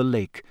middle of the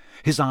lake,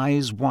 his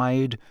eyes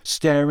wide,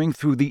 staring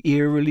through the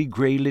eerily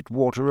grey-lit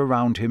water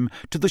around him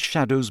to the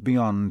shadows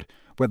beyond,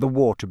 where the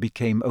water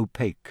became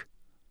opaque.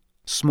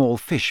 Small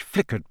fish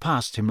flickered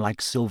past him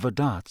like silver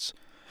darts.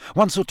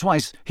 Once or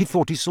twice he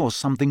thought he saw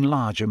something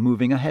larger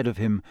moving ahead of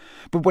him,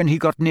 but when he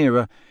got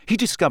nearer, he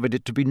discovered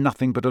it to be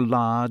nothing but a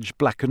large,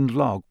 blackened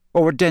log,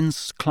 or a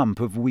dense clump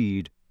of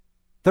weed.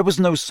 There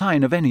was no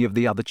sign of any of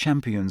the other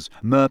champions,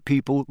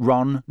 merpeople,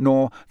 Ron,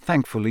 nor,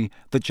 thankfully,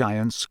 the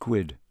giant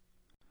squid.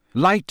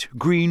 Light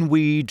green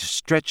weed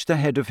stretched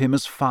ahead of him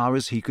as far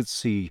as he could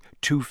see,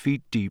 2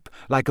 feet deep,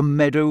 like a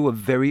meadow of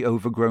very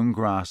overgrown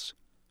grass.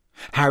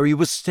 Harry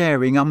was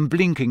staring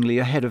unblinkingly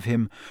ahead of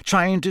him,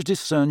 trying to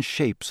discern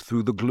shapes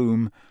through the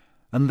gloom,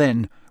 and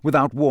then,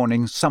 without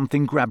warning,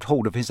 something grabbed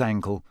hold of his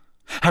ankle.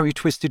 Harry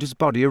twisted his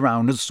body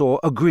around and saw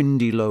a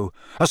Grindylow,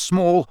 a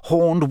small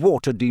horned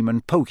water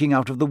demon poking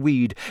out of the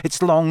weed,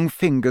 its long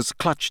fingers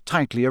clutched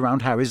tightly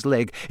around Harry's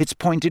leg, its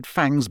pointed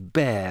fangs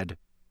bared.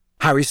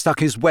 Harry stuck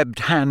his webbed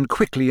hand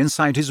quickly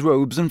inside his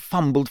robes and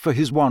fumbled for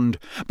his wand.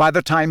 By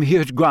the time he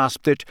had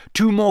grasped it,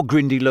 2 more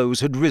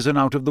Grindylows had risen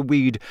out of the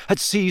weed, had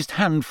seized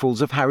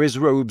handfuls of Harry's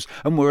robes,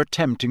 and were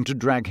attempting to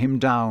drag him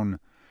down.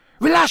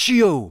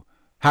 "Relatio!"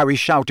 Harry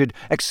shouted,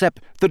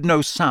 except that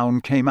no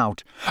sound came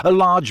out. A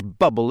large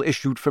bubble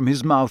issued from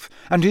his mouth,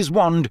 and his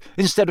wand,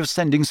 instead of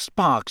sending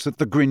sparks at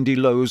the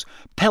Grindylows,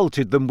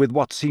 pelted them with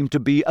what seemed to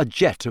be a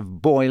jet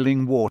of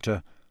boiling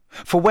water.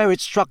 For where it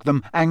struck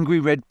them, angry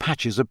red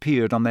patches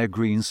appeared on their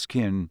green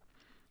skin.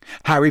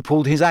 Harry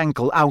pulled his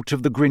ankle out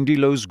of the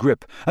Grindylow's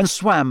grip and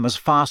swam as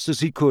fast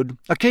as he could,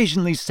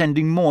 occasionally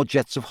sending more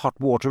jets of hot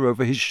water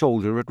over his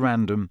shoulder at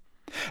random.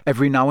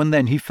 Every now and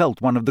then he felt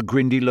one of the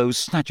Grindylows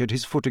snatch at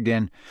his foot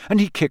again,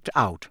 and he kicked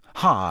out,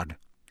 hard.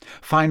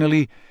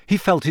 Finally, he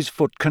felt his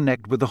foot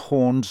connect with a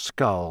horned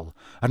skull,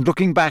 and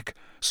looking back,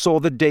 saw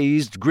the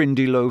dazed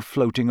Grindylow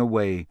floating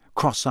away,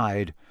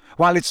 cross-eyed,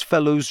 while its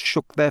fellows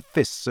shook their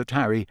fists at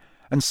Harry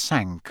and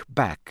sank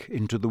back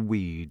into the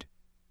weed.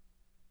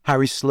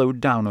 Harry slowed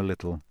down a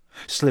little,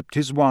 slipped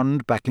his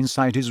wand back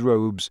inside his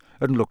robes,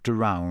 and looked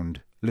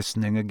around,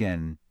 listening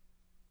again.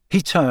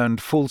 He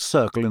turned full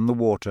circle in the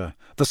water,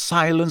 the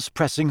silence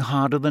pressing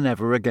harder than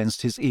ever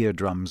against his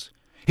eardrums.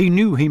 He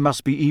knew he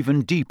must be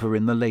even deeper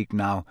in the lake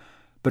now,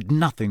 but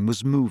nothing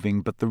was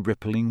moving but the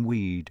rippling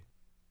weed.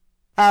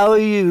 "How are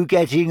you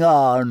getting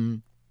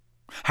on?"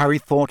 Harry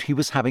thought he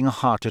was having a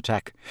heart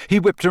attack. He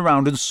whipped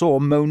around and saw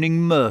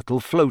moaning Myrtle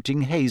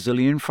floating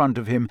hazily in front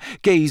of him,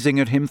 gazing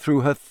at him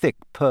through her thick,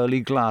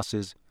 pearly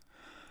glasses.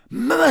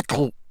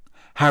 "Myrtle!"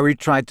 Harry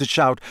tried to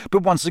shout,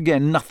 but once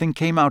again nothing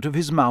came out of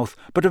his mouth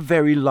but a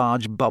very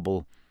large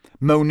bubble.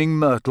 Moaning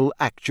Myrtle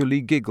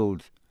actually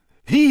giggled.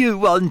 "You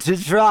want to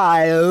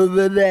try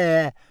over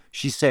there?"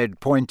 she said,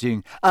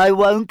 pointing. "I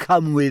won't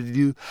come with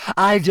you.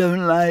 I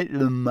don't like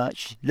them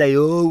much. They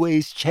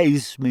always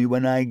chase me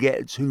when I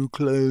get too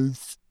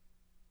close."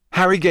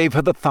 Harry gave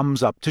her the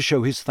thumbs up to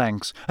show his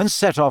thanks and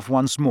set off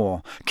once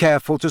more,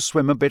 careful to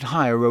swim a bit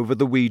higher over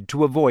the weed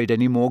to avoid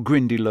any more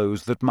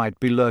grindylows that might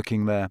be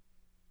lurking there.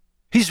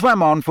 He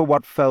swam on for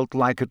what felt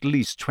like at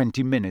least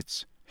 20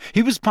 minutes.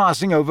 He was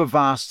passing over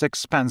vast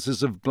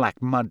expanses of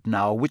black mud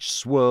now, which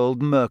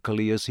swirled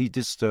murkily as he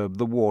disturbed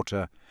the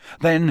water.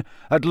 Then,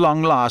 at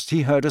long last,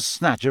 he heard a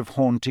snatch of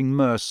haunting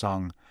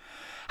mer-song.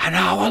 "And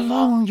how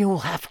long you'll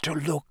have to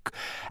look,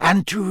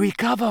 and to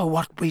recover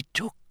what we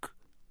took."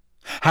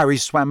 Harry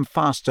swam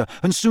faster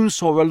and soon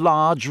saw a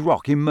large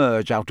rock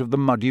emerge out of the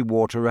muddy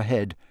water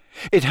ahead.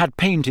 It had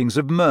paintings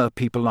of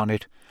mer-people on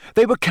it.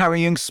 They were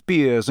carrying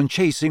spears and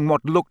chasing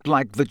what looked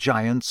like the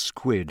giant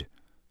squid.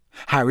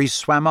 Harry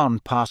swam on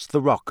past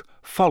the rock,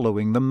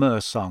 following the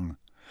mer-song.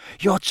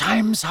 "Your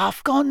time's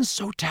half gone,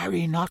 so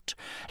tarry not,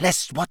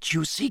 lest what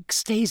you seek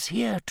stays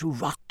here to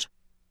rot."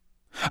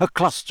 A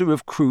cluster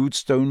of crude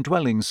stone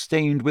dwellings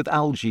stained with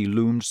algae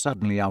loomed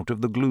suddenly out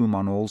of the gloom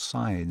on all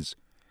sides.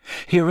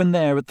 Here and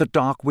there at the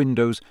dark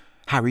windows,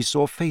 Harry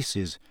saw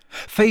faces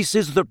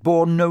that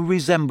bore no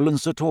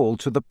resemblance at all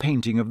to the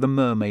painting of the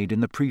mermaid in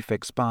the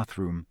prefect's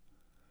bathroom.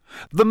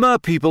 The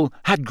mer-people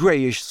had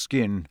greyish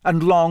skin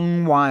and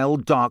long,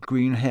 wild,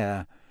 dark-green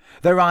hair.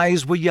 Their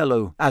eyes were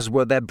yellow, as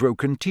were their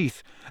broken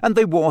teeth, and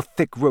they wore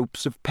thick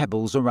ropes of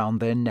pebbles around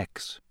their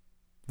necks.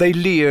 They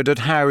leered at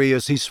Harry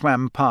as he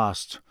swam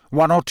past.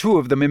 One or two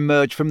of them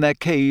emerged from their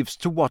caves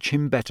to watch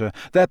him better,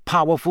 their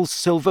powerful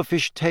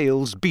silverfish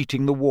tails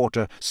beating the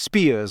water,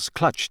 spears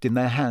clutched in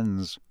their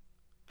hands.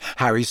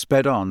 Harry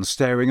sped on,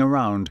 staring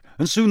around,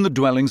 and soon the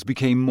dwellings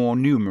became more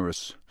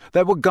numerous.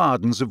 There were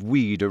gardens of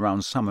weed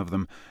around some of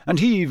them, and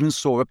he even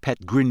saw a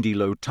pet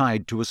grindylow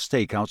tied to a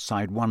stake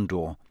outside one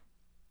door.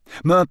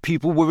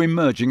 Mer-people were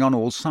emerging on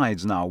all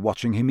sides now,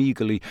 watching him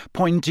eagerly,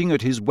 pointing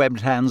at his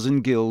webbed hands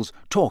and gills,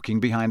 talking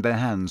behind their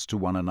hands to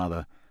one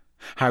another.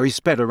 Harry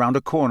sped around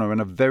a corner,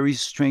 and a very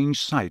strange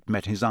sight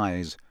met his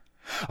eyes.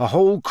 A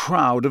whole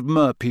crowd of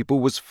mer-people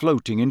was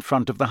floating in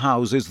front of the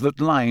houses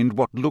that lined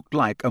what looked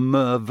like a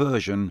mer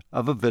version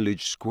of a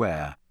village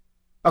square.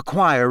 A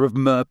choir of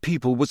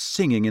mer-people was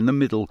singing in the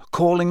middle,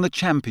 calling the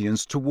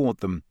champions toward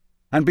them,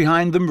 and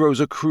behind them rose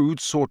a crude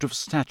sort of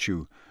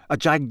statue, a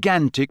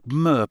gigantic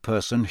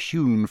mer-person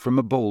hewn from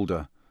a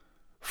boulder.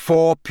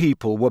 4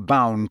 people were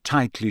bound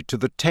tightly to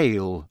the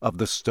tail of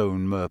the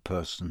stone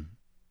mer-person.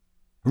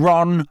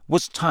 Ron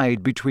was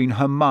tied between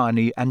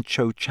Hermione and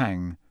Cho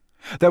Chang.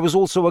 There was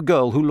also a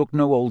girl who looked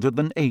no older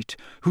than 8,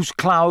 whose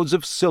clouds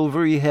of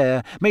silvery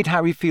hair made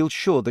Harry feel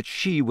sure that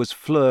she was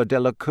Fleur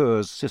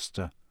Delacour's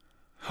sister.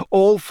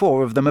 All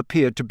 4 of them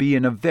appeared to be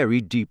in a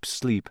very deep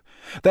sleep.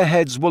 Their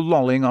heads were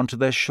lolling onto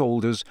their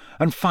shoulders,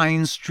 and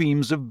fine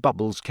streams of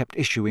bubbles kept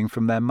issuing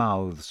from their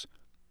mouths.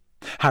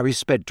 Harry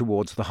sped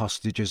towards the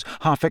hostages,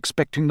 half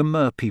expecting the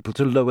mer-people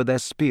to lower their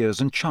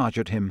spears and charge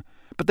at him,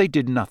 but they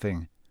did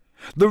nothing.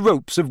 The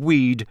ropes of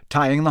weed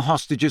tying the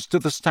hostages to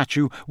the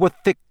statue were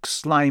thick,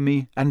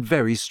 slimy, and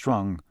very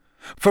strong.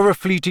 For a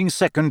fleeting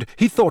second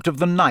he thought of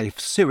the knife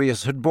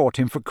Sirius had bought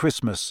him for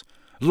Christmas,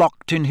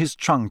 locked in his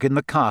trunk in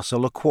the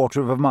castle a quarter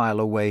of a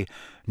mile away,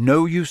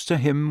 no use to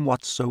him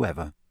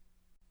whatsoever.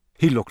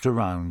 He looked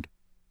around.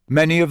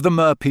 Many of the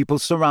mer-people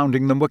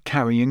surrounding them were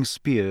carrying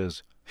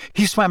spears.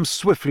 He swam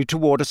swiftly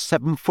toward a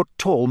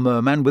 7-foot-tall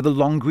merman with a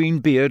long green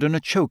beard and a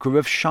choker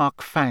of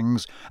shark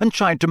fangs, and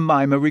tried to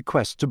mime a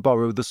request to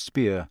borrow the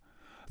spear.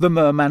 The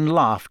merman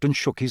laughed and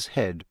shook his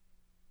head.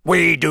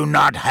 "We do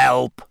not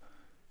help,"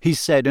 he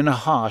said in a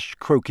harsh,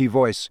 croaky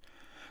voice.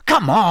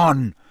 "Come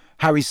on,"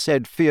 Harry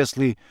said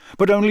fiercely,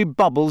 but only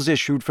bubbles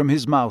issued from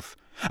his mouth,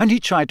 and he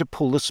tried to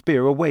pull the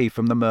spear away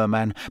from the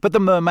merman, but the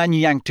merman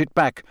yanked it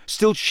back,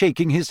 still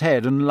shaking his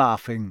head and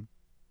laughing.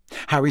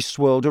 Harry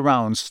swirled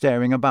around,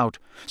 staring about.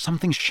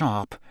 Something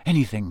sharp,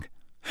 anything.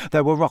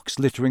 There were rocks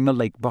littering the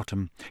lake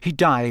bottom. He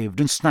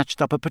dived and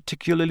snatched up a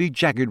particularly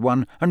jagged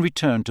one and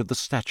returned to the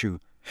statue.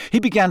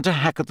 He began to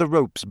hack at the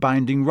ropes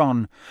binding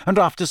Ron, and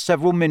after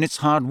several minutes'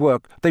 hard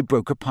work they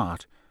broke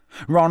apart.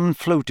 Ron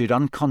floated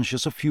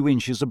unconscious a few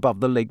inches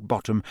above the lake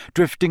bottom,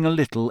 drifting a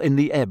little in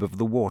the ebb of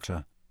the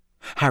water.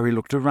 Harry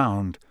looked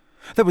around.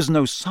 There was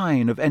no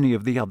sign of any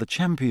of the other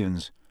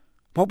champions.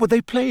 What were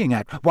they playing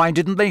at? Why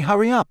didn't they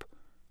hurry up?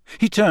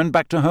 He turned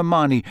back to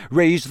Hermione,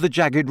 raised the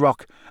jagged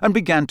rock, and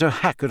began to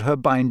hack at her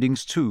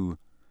bindings too.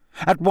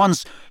 At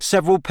once,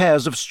 several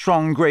pairs of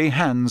strong grey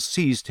hands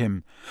seized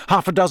him.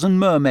 6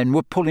 mermen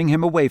were pulling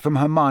him away from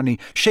Hermione,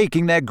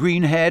 shaking their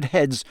green-haired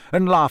heads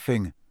and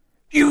laughing.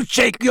 "You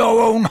take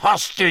your own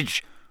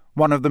hostage,"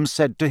 one of them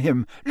said to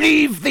him.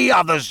 "Leave the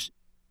others."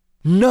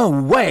 "No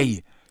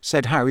way,"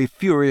 said Harry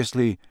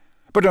furiously,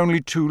 but only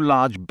 2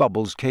 large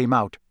bubbles came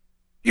out.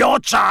 "Your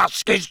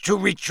task is to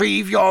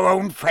retrieve your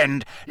own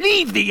friend.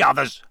 Leave the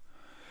others."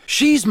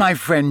 "She's my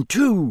friend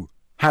too,"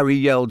 Harry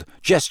yelled,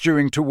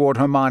 gesturing toward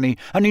Hermione,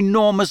 an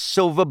enormous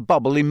silver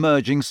bubble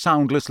emerging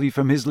soundlessly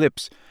from his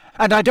lips.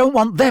 "And I don't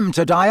want them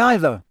to die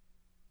either."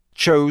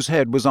 Cho's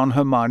head was on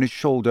Hermione's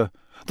shoulder.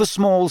 The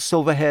small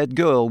silver-haired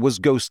girl was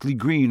ghostly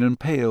green and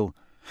pale.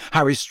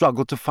 Harry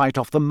struggled to fight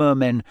off the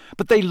mermen,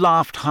 but they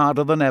laughed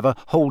harder than ever,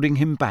 holding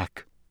him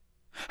back.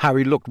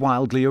 Harry looked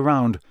wildly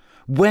around.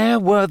 Where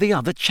were the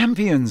other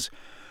champions?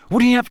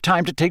 Would he have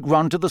time to take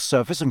Ron to the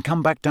surface and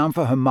come back down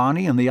for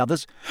Hermione and the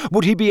others?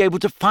 Would he be able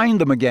to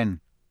find them again?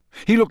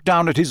 He looked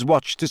down at his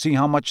watch to see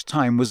how much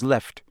time was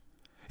left.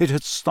 It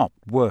had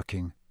stopped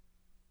working.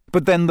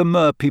 But then the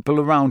mer-people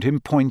around him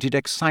pointed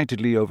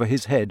excitedly over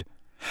his head.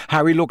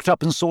 Harry looked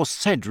up and saw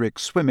Cedric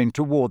swimming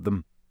toward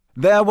them.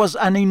 There was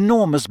an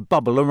enormous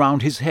bubble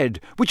around his head,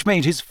 which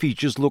made his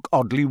features look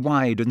oddly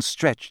wide and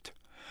stretched.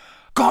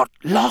 "Got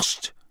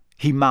lost,"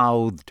 he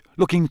mouthed,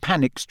 looking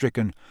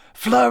panic-stricken.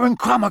 "Fleur and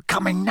Crumb are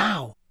coming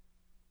now."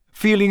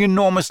 Feeling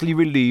enormously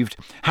relieved,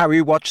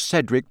 Harry watched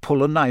Cedric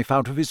pull a knife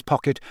out of his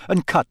pocket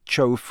and cut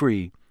Cho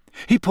free.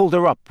 He pulled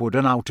her upward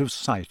and out of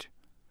sight.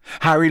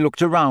 Harry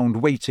looked around,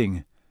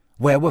 waiting.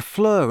 Where were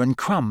Fleur and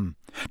Crumb?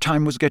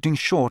 Time was getting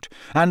short,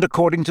 and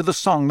according to the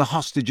song the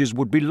hostages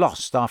would be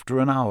lost after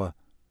an hour.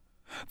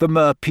 The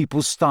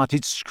mer-people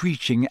started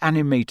screeching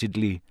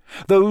animatedly.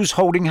 Those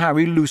holding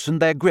Harry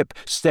loosened their grip,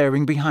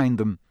 staring behind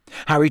them.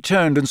 Harry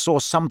turned and saw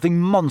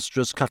something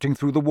monstrous cutting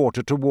through the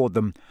water toward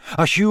them.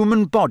 A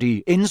human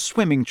body in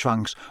swimming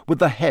trunks with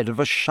the head of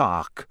a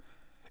shark.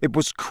 It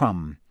was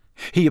Crumb.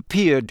 He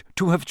appeared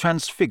to have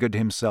transfigured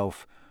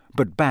himself,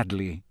 but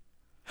badly.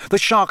 The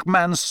shark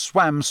man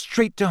swam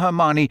straight to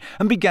Hermione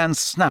and began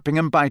snapping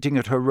and biting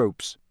at her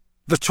ropes.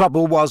 The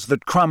trouble was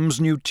that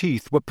Crumb's new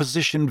teeth were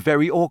positioned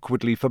very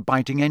awkwardly for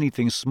biting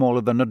anything smaller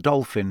than a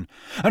dolphin,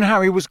 and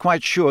Harry was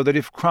quite sure that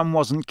if Crumb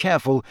wasn't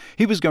careful,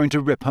 he was going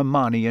to rip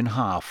Hermione in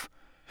half.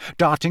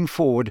 Darting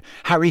forward,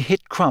 Harry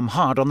hit Crumb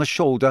hard on the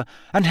shoulder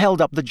and held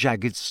up the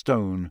jagged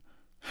stone.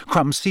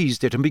 Crumb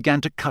seized it and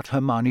began to cut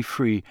Hermione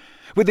free.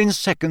 Within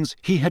seconds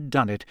he had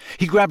done it.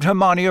 He grabbed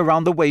Hermione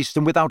around the waist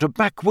and without a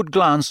backward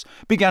glance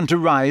began to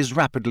rise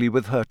rapidly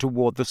with her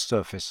toward the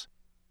surface.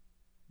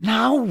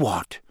 Now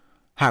what?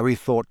 Harry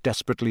thought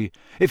desperately.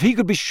 If he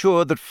could be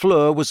sure that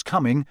Fleur was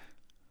coming,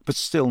 but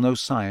still no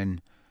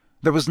sign.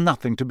 There was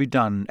nothing to be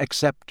done,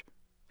 except...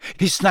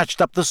 He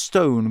snatched up the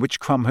stone which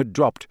Crumb had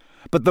dropped,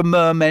 but the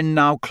mermen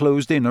now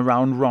closed in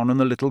around Ron and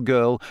the little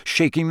girl,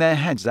 shaking their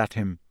heads at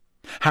him.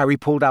 Harry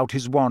pulled out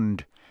his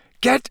wand.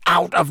 "Get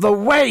out of the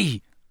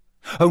way!"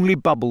 Only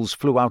bubbles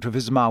flew out of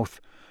his mouth,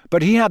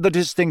 but he had the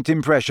distinct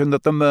impression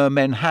that the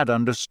mermen had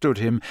understood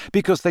him,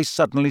 because they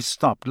suddenly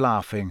stopped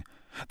laughing.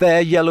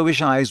 Their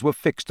yellowish eyes were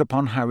fixed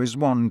upon Harry's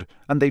wand,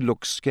 and they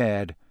looked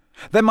scared.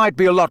 There might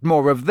be a lot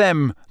more of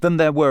them than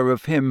there were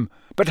of him,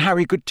 but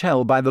Harry could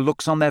tell by the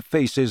looks on their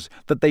faces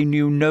that they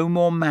knew no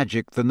more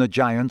magic than the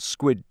giant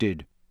squid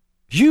did.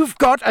 "You've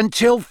got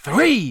until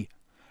 3!"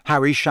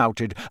 Harry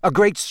shouted. A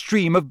great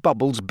stream of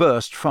bubbles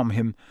burst from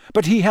him,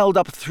 but he held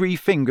up 3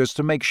 fingers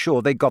to make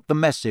sure they got the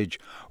message.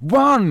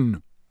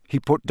 1! He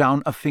put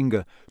down a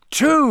finger.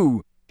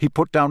 2! He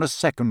put down a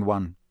second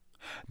one.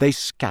 They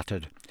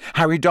scattered.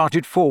 Harry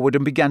darted forward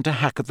and began to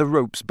hack at the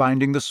ropes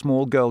binding the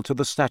small girl to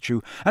the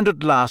statue, and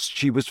at last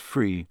she was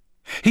free.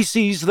 He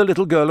seized the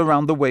little girl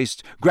around the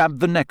waist,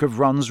 grabbed the neck of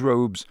Ron's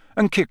robes,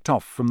 and kicked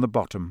off from the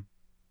bottom.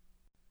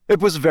 It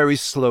was very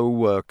slow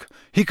work.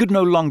 He could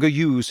no longer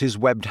use his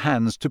webbed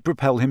hands to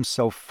propel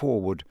himself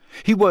forward.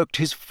 He worked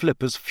his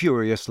flippers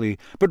furiously,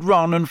 but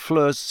Ron and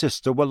Fleur's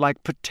sister were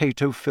like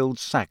potato-filled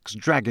sacks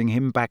dragging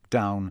him back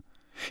down.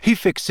 He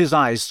fixed his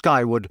eyes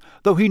skyward,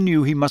 though he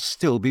knew he must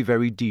still be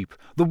very deep.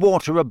 The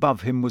water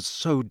above him was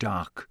so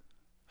dark.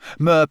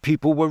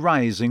 Mer-people were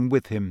rising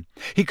with him.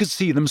 He could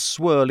see them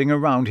swirling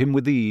around him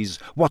with ease,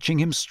 watching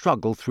him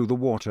struggle through the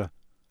water.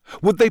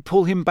 Would they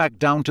pull him back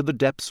down to the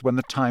depths when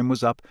the time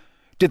was up?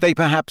 Did they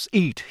perhaps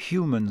eat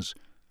humans?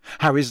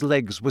 Harry's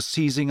legs were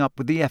seizing up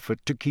with the effort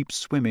to keep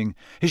swimming.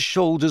 His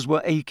shoulders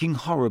were aching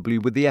horribly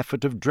with the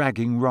effort of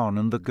dragging Ron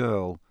and the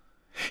girl.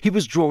 He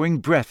was drawing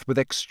breath with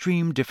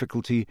extreme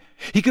difficulty.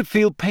 He could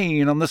feel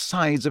pain on the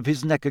sides of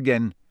his neck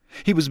again.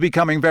 He was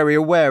becoming very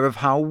aware of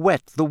how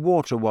wet the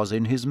water was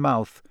in his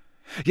mouth.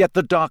 Yet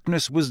the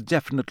darkness was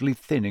definitely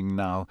thinning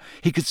now.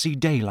 He could see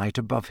daylight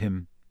above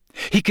him.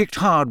 He kicked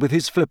hard with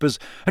his flippers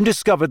and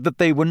discovered that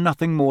they were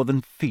nothing more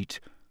than feet.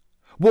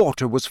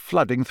 Water was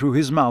flooding through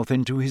his mouth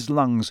into his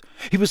lungs.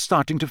 He was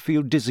starting to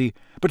feel dizzy,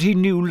 but he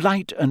knew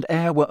light and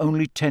air were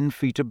only 10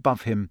 feet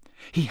above him.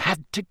 He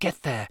had to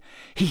get there.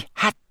 He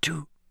had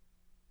to.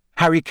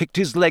 Harry kicked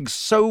his legs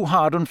so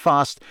hard and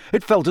fast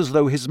it felt as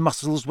though his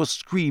muscles were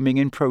screaming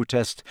in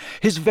protest.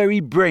 His very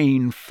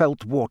brain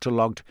felt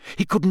waterlogged.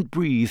 He couldn't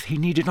breathe. He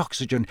needed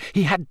oxygen.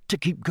 He had to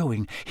keep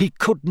going. He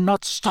could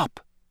not stop.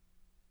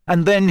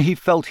 And then he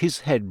felt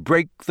his head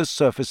break the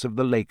surface of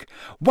the lake.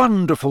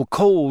 Wonderful,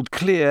 cold,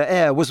 clear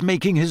air was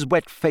making his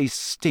wet face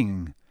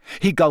sting.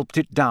 He gulped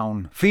it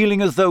down,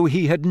 feeling as though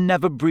he had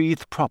never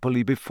breathed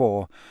properly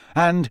before,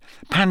 and,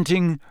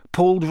 panting,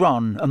 pulled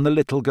Ron and the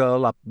little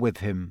girl up with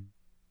him.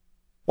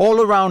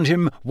 All around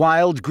him,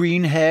 wild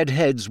green-haired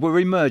heads were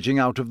emerging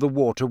out of the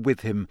water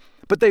with him,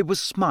 but they were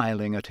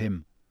smiling at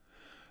him.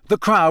 The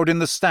crowd in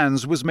the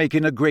stands was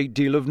making a great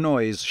deal of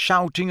noise,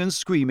 shouting and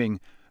screaming.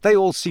 They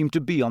all seemed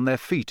to be on their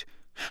feet.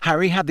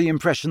 Harry had the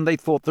impression they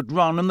thought that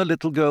Ron and the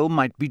little girl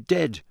might be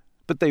dead,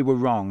 but they were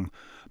wrong.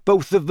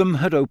 Both of them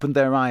had opened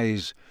their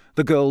eyes.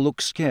 The girl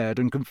looked scared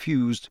and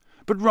confused,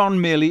 but Ron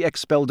merely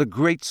expelled a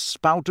great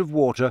spout of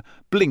water,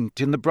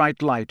 blinked in the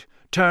bright light,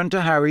 turned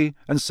to Harry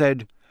and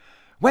said,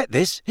 "Wet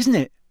this, isn't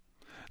it?"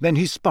 Then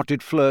he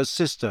spotted Fleur's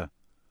sister.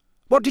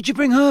 "What did you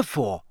bring her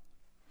for?"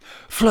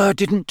 "Fleur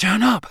didn't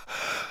turn up.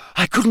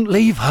 I couldn't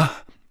leave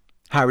her,"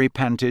 Harry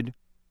panted.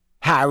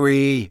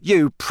 "Harry,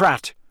 you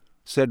prat,"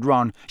 said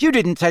Ron. "You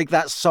didn't take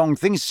that song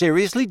thing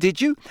seriously,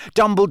 did you?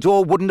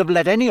 Dumbledore wouldn't have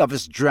let any of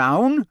us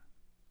drown."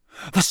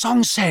 "The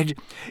song said—"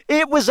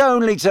 "It was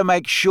only to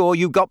make sure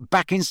you got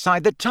back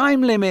inside the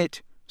time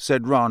limit,"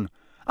 said Ron.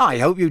 "I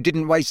hope you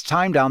didn't waste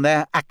time down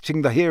there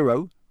acting the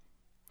hero."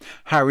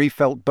 Harry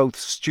felt both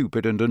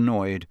stupid and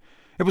annoyed.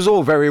 It was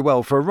all very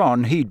well for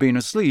Ron. He'd been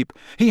asleep.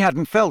 He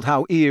hadn't felt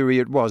how eerie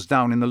it was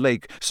down in the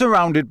lake,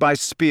 surrounded by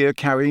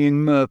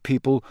spear-carrying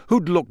mer-people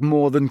who'd looked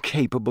more than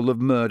capable of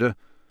murder.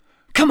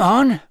 "Come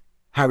on,"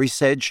 Harry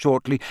said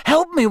shortly.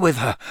 "Help me with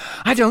her.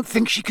 I don't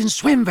think she can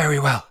swim very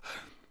well."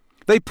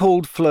 They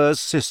pulled Fleur's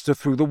sister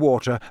through the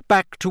water,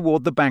 back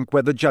toward the bank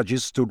where the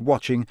judges stood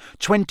watching,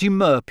 20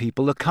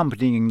 mer-people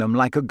accompanying them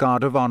like a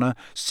guard of honour,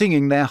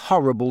 singing their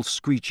horrible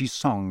screechy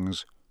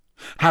songs.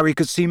 Harry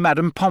could see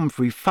Madame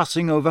Pomfrey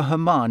fussing over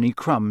Hermione,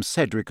 Crumb,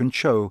 Cedric and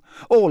Cho,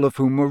 all of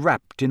whom were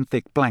wrapped in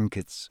thick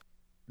blankets.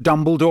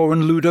 Dumbledore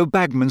and Ludo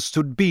Bagman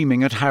stood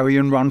beaming at Harry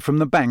and Ron from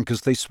the bank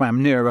as they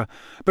swam nearer,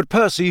 but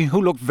Percy,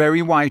 who looked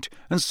very white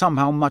and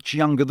somehow much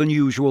younger than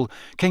usual,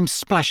 came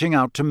splashing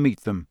out to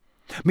meet them.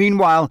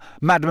 Meanwhile,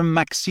 Madame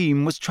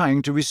Maxime was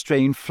trying to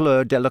restrain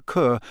Fleur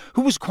Delacour,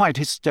 who was quite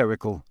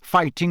hysterical,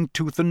 fighting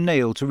tooth and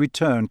nail to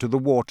return to the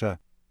water.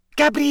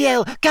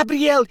 Gabrielle,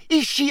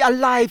 is she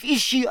alive? Is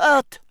she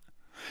hurt?"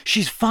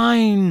 "She's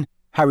fine,"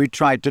 Harry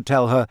tried to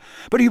tell her,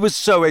 but he was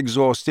so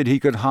exhausted he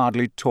could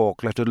hardly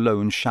talk, let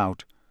alone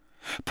shout.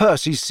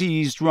 Percy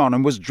seized Ron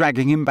and was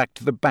dragging him back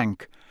to the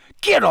bank.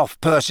 "Get off,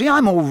 Percy,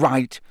 I'm all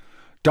right."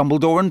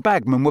 Dumbledore and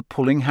Bagman were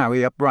pulling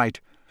Harry upright.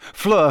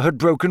 Fleur had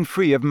broken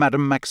free of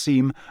Madame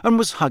Maxime and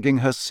was hugging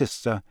her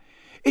sister.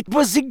 "It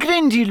was the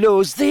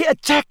Grindylows. They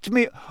attacked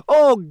me.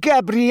 Oh,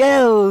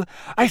 Gabrielle,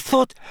 I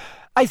thought...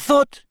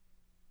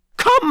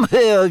 "Come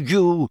here,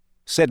 you,"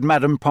 said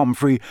Madame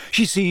Pomfrey.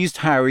 She seized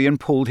Harry and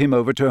pulled him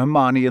over to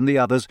Hermione and the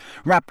others,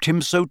 wrapped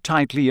him so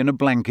tightly in a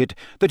blanket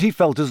that he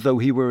felt as though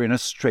he were in a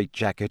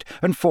straitjacket,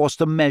 and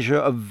forced a measure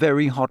of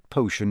very hot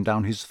potion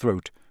down his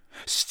throat.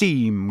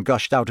 Steam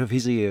gushed out of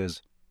his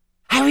ears.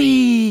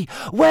 "Harry,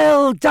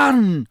 well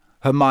done!"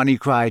 Hermione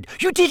cried.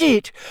 "You did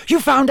it! You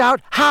found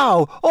out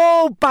how,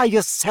 all by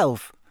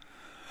yourself."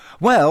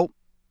 "Well,"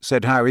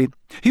 said Harry,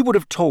 he would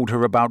have told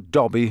her about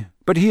Dobby,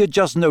 but he had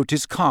just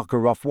noticed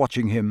Karkaroff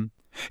watching him.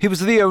 He was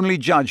the only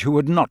judge who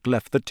had not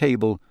left the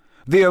table,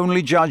 the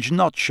only judge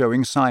not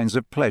showing signs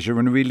of pleasure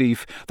and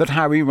relief that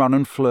Harry, Ron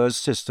and Fleur's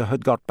sister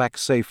had got back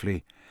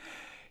safely.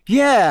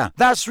 "Yeah,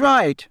 that's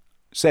right,"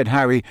 said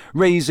Harry,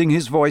 raising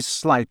his voice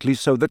slightly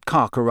so that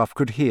Karkaroff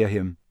could hear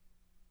him.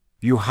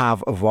 "You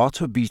have a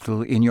water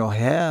beetle in your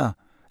hair,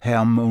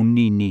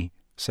 Hermione,"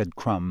 said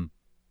Crumb.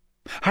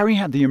 Harry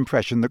had the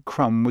impression that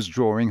Crumb was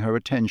drawing her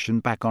attention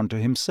back onto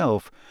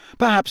himself,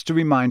 perhaps to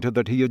remind her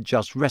that he had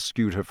just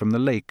rescued her from the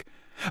lake.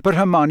 But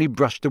Hermione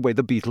brushed away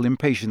the beetle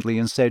impatiently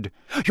and said,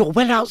 "You're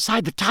well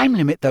outside the time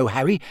limit, though,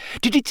 Harry.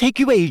 Did it take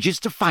you ages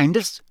to find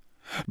us?"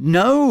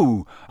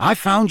 "No, I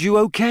found you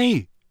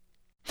okay."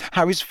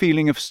 Harry's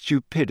feeling of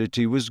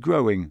stupidity was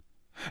growing.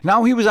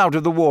 Now he was out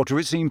of the water,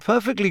 it seemed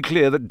perfectly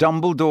clear that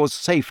Dumbledore's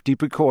safety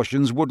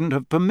precautions wouldn't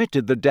have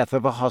permitted the death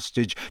of a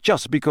hostage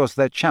just because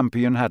their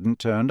champion hadn't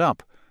turned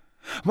up.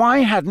 Why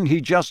hadn't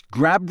he just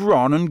grabbed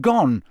Ron and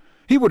gone?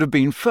 He would have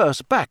been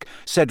first back.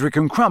 Cedric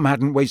and Crumb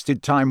hadn't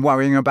wasted time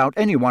worrying about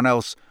anyone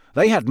else.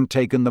 They hadn't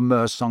taken the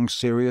Mer song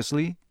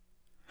seriously.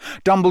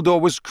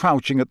 Dumbledore was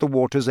crouching at the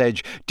water's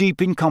edge,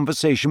 deep in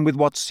conversation with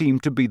what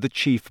seemed to be the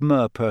chief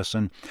Mer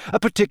person, a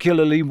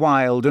particularly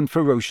wild and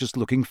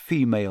ferocious-looking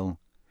female.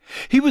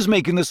 He was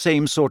making the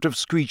same sort of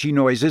screechy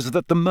noises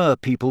that the Mer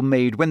people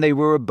made when they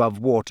were above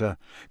water.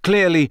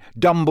 Clearly,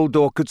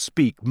 Dumbledore could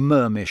speak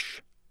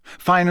Mermish.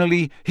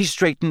 Finally, he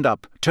straightened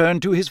up,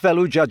 turned to his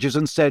fellow judges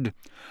and said,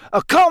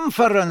 "A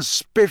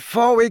conference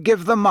before we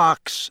give the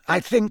marks, I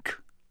think."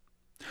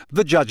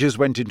 The judges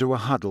went into a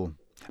huddle.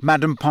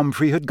 Madame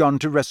Pomfrey had gone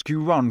to rescue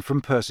Ron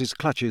from Percy's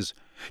clutches.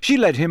 She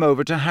led him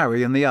over to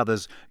Harry and the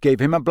others, gave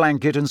him a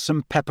blanket and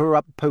some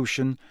pepper-up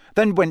potion,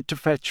 then went to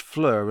fetch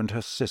Fleur and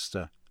her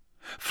sister.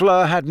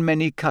 Fleur had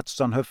many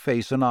cuts on her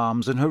face and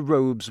arms, and her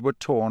robes were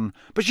torn,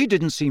 but she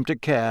didn't seem to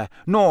care,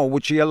 nor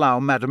would she allow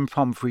Madame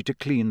Pomfrey to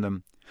clean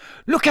them.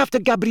 "Look after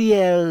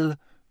Gabrielle,"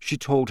 she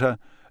told her,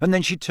 and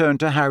then she turned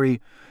to Harry.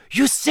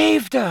 "You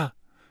saved her,"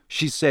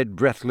 she said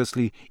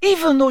breathlessly,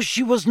 "even though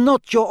she was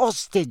not your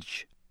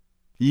hostage."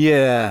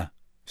 "Yeah,"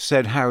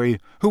 said Harry,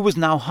 who was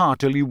now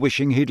heartily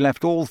wishing he'd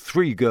left all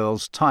 3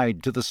 girls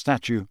tied to the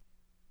statue.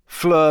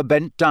 Fleur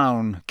bent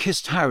down,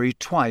 kissed Harry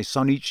twice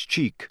on each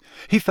cheek.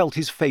 He felt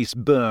his face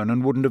burn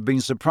and wouldn't have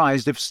been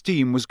surprised if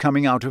steam was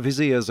coming out of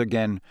his ears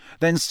again,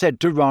 then said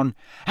to Ron,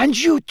 "And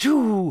you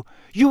too!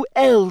 You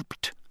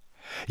helped!"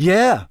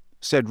 "Yeah,"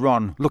 said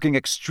Ron, looking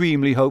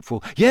extremely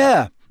hopeful.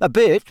 "Yeah, a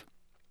bit."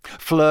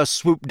 Fleur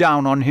swooped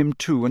down on him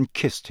too and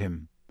kissed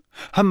him.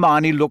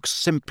 Hermione looked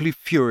simply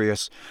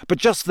furious, but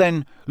just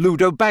then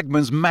Ludo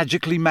Bagman's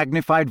magically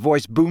magnified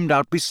voice boomed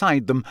out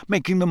beside them,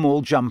 making them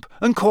all jump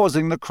and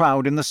causing the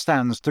crowd in the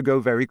stands to go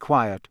very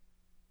quiet.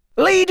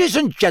 "Ladies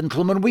and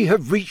gentlemen, we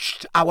have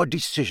reached our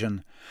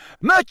decision.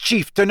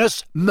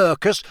 Merchieftainess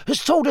Mercus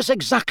has told us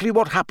exactly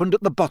what happened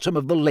at the bottom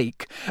of the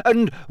lake,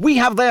 and we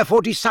have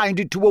therefore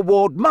decided to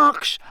award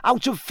marks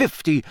out of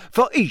 50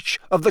 for each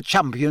of the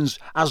champions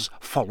as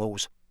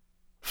follows.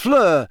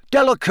 Fleur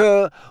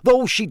Delacour,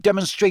 though she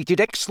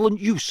demonstrated excellent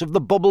use of the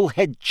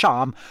bubble-head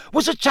charm,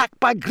 was attacked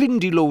by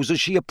Grindylows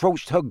as she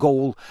approached her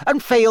goal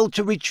and failed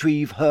to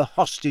retrieve her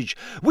hostage.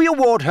 We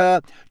award her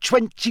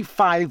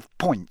 25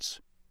 points.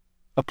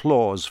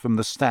 Applause from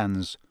the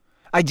stands.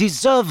 "I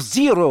deserve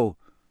 0,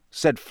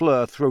 said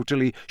Fleur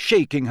throatily,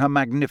 shaking her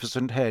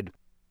magnificent head.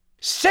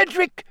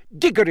 Cedric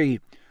Diggory,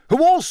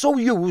 who also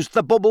used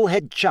the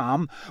bubble-head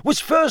charm, was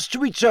first to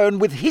return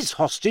with his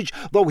hostage,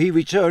 though he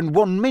returned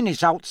 1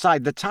 minute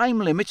outside the time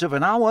limit of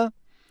an hour."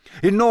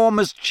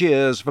 Enormous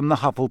cheers from the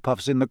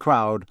Hufflepuffs in the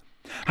crowd.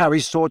 Harry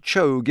saw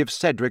Cho give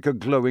Cedric a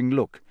glowing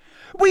look.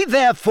 "We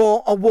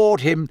therefore award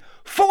him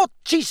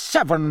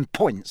 47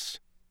 points.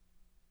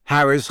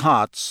 Harry's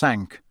heart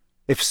sank.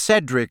 If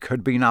Cedric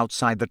had been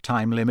outside the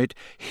time limit,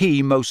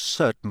 he most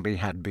certainly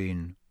had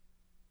been.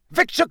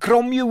 Victor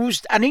Krum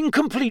used an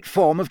incomplete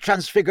form of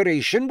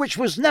transfiguration which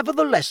was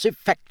nevertheless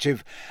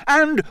effective,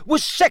 and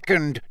was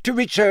second to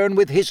return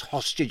with his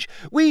hostage.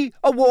 We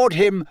award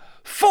him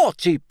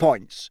 40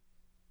 points.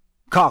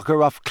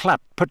 Karkaroff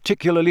clapped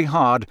particularly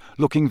hard,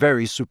 looking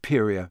very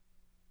superior.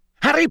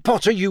 Harry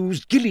Potter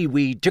used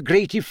gillyweed to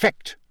great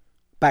effect,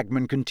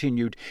 Bagman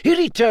continued. He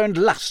returned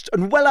last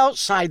and well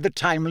outside the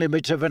time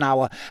limit of an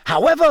hour.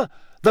 However,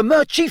 the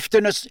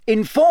Merchieftainess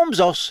informs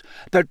us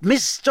that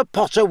Mr.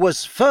 Potter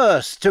was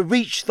first to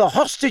reach the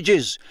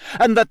hostages,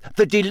 and that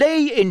the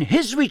delay in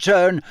his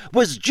return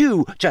was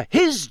due to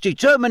his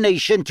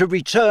determination to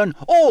return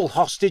all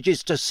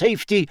hostages to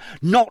safety,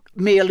 not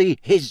merely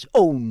his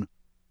own.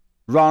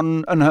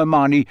 Ron and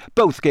Hermione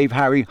both gave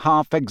Harry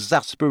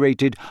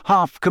half-exasperated,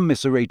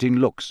 half-commiserating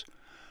looks.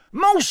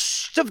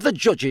 Most of the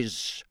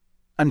judges,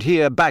 and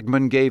here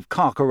Bagman gave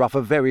Karkaroff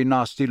a very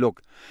nasty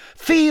look,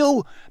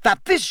 feel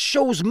that this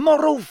shows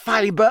moral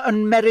fibre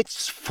and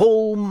merits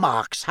full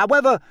marks.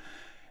 However,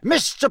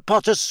 Mr.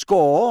 Potter's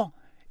score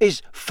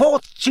is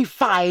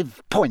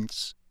 45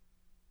 points.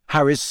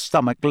 Harry's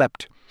stomach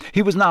leapt.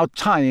 He was now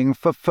tying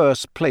for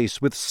first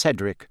place with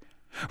Cedric.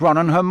 Ron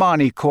and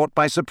Hermione, caught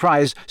by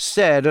surprise,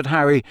 stared at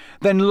Harry,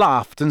 then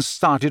laughed and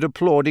started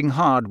applauding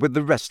hard with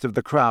the rest of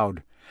the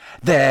crowd.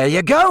 There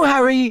you go,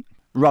 Harry!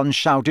 Ron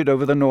shouted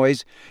over the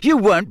noise. You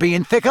weren't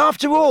being thick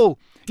after all.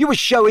 You were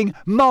showing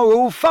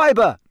moral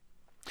fibre.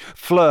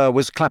 Fleur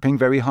was clapping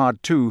very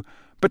hard too,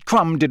 but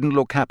Krum didn't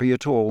look happy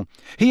at all.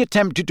 He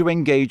attempted to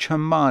engage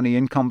Hermione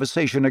in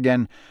conversation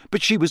again,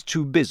 but she was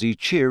too busy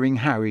cheering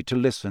Harry to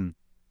listen.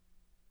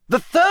 The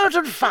third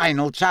and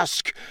final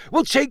task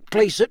will take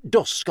place at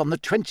dusk on the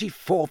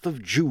 24th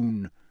of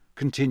June,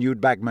 continued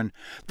Bagman.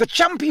 The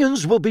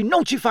champions will be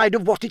notified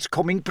of what is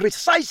coming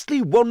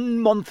precisely 1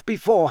 month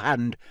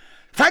beforehand.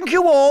 Thank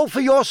you all for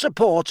your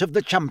support of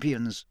the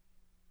champions.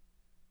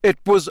 It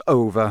was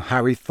over,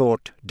 Harry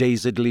thought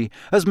dazedly,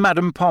 as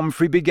Madame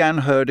Pomfrey began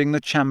herding the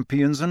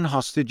champions and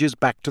hostages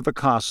back to the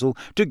castle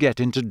to get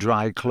into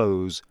dry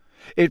clothes.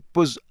 It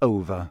was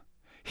over.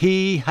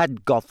 He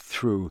had got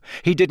through.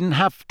 He didn't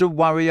have to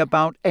worry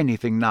about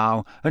anything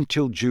now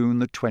until June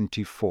the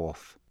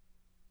 24th.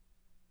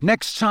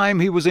 Next time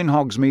he was in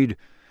Hogsmeade,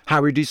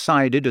 Harry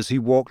decided as he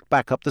walked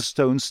back up the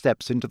stone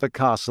steps into the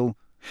castle,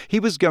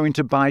 he was going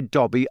to buy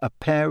Dobby a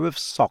pair of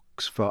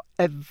socks for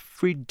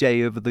every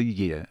day of the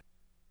year.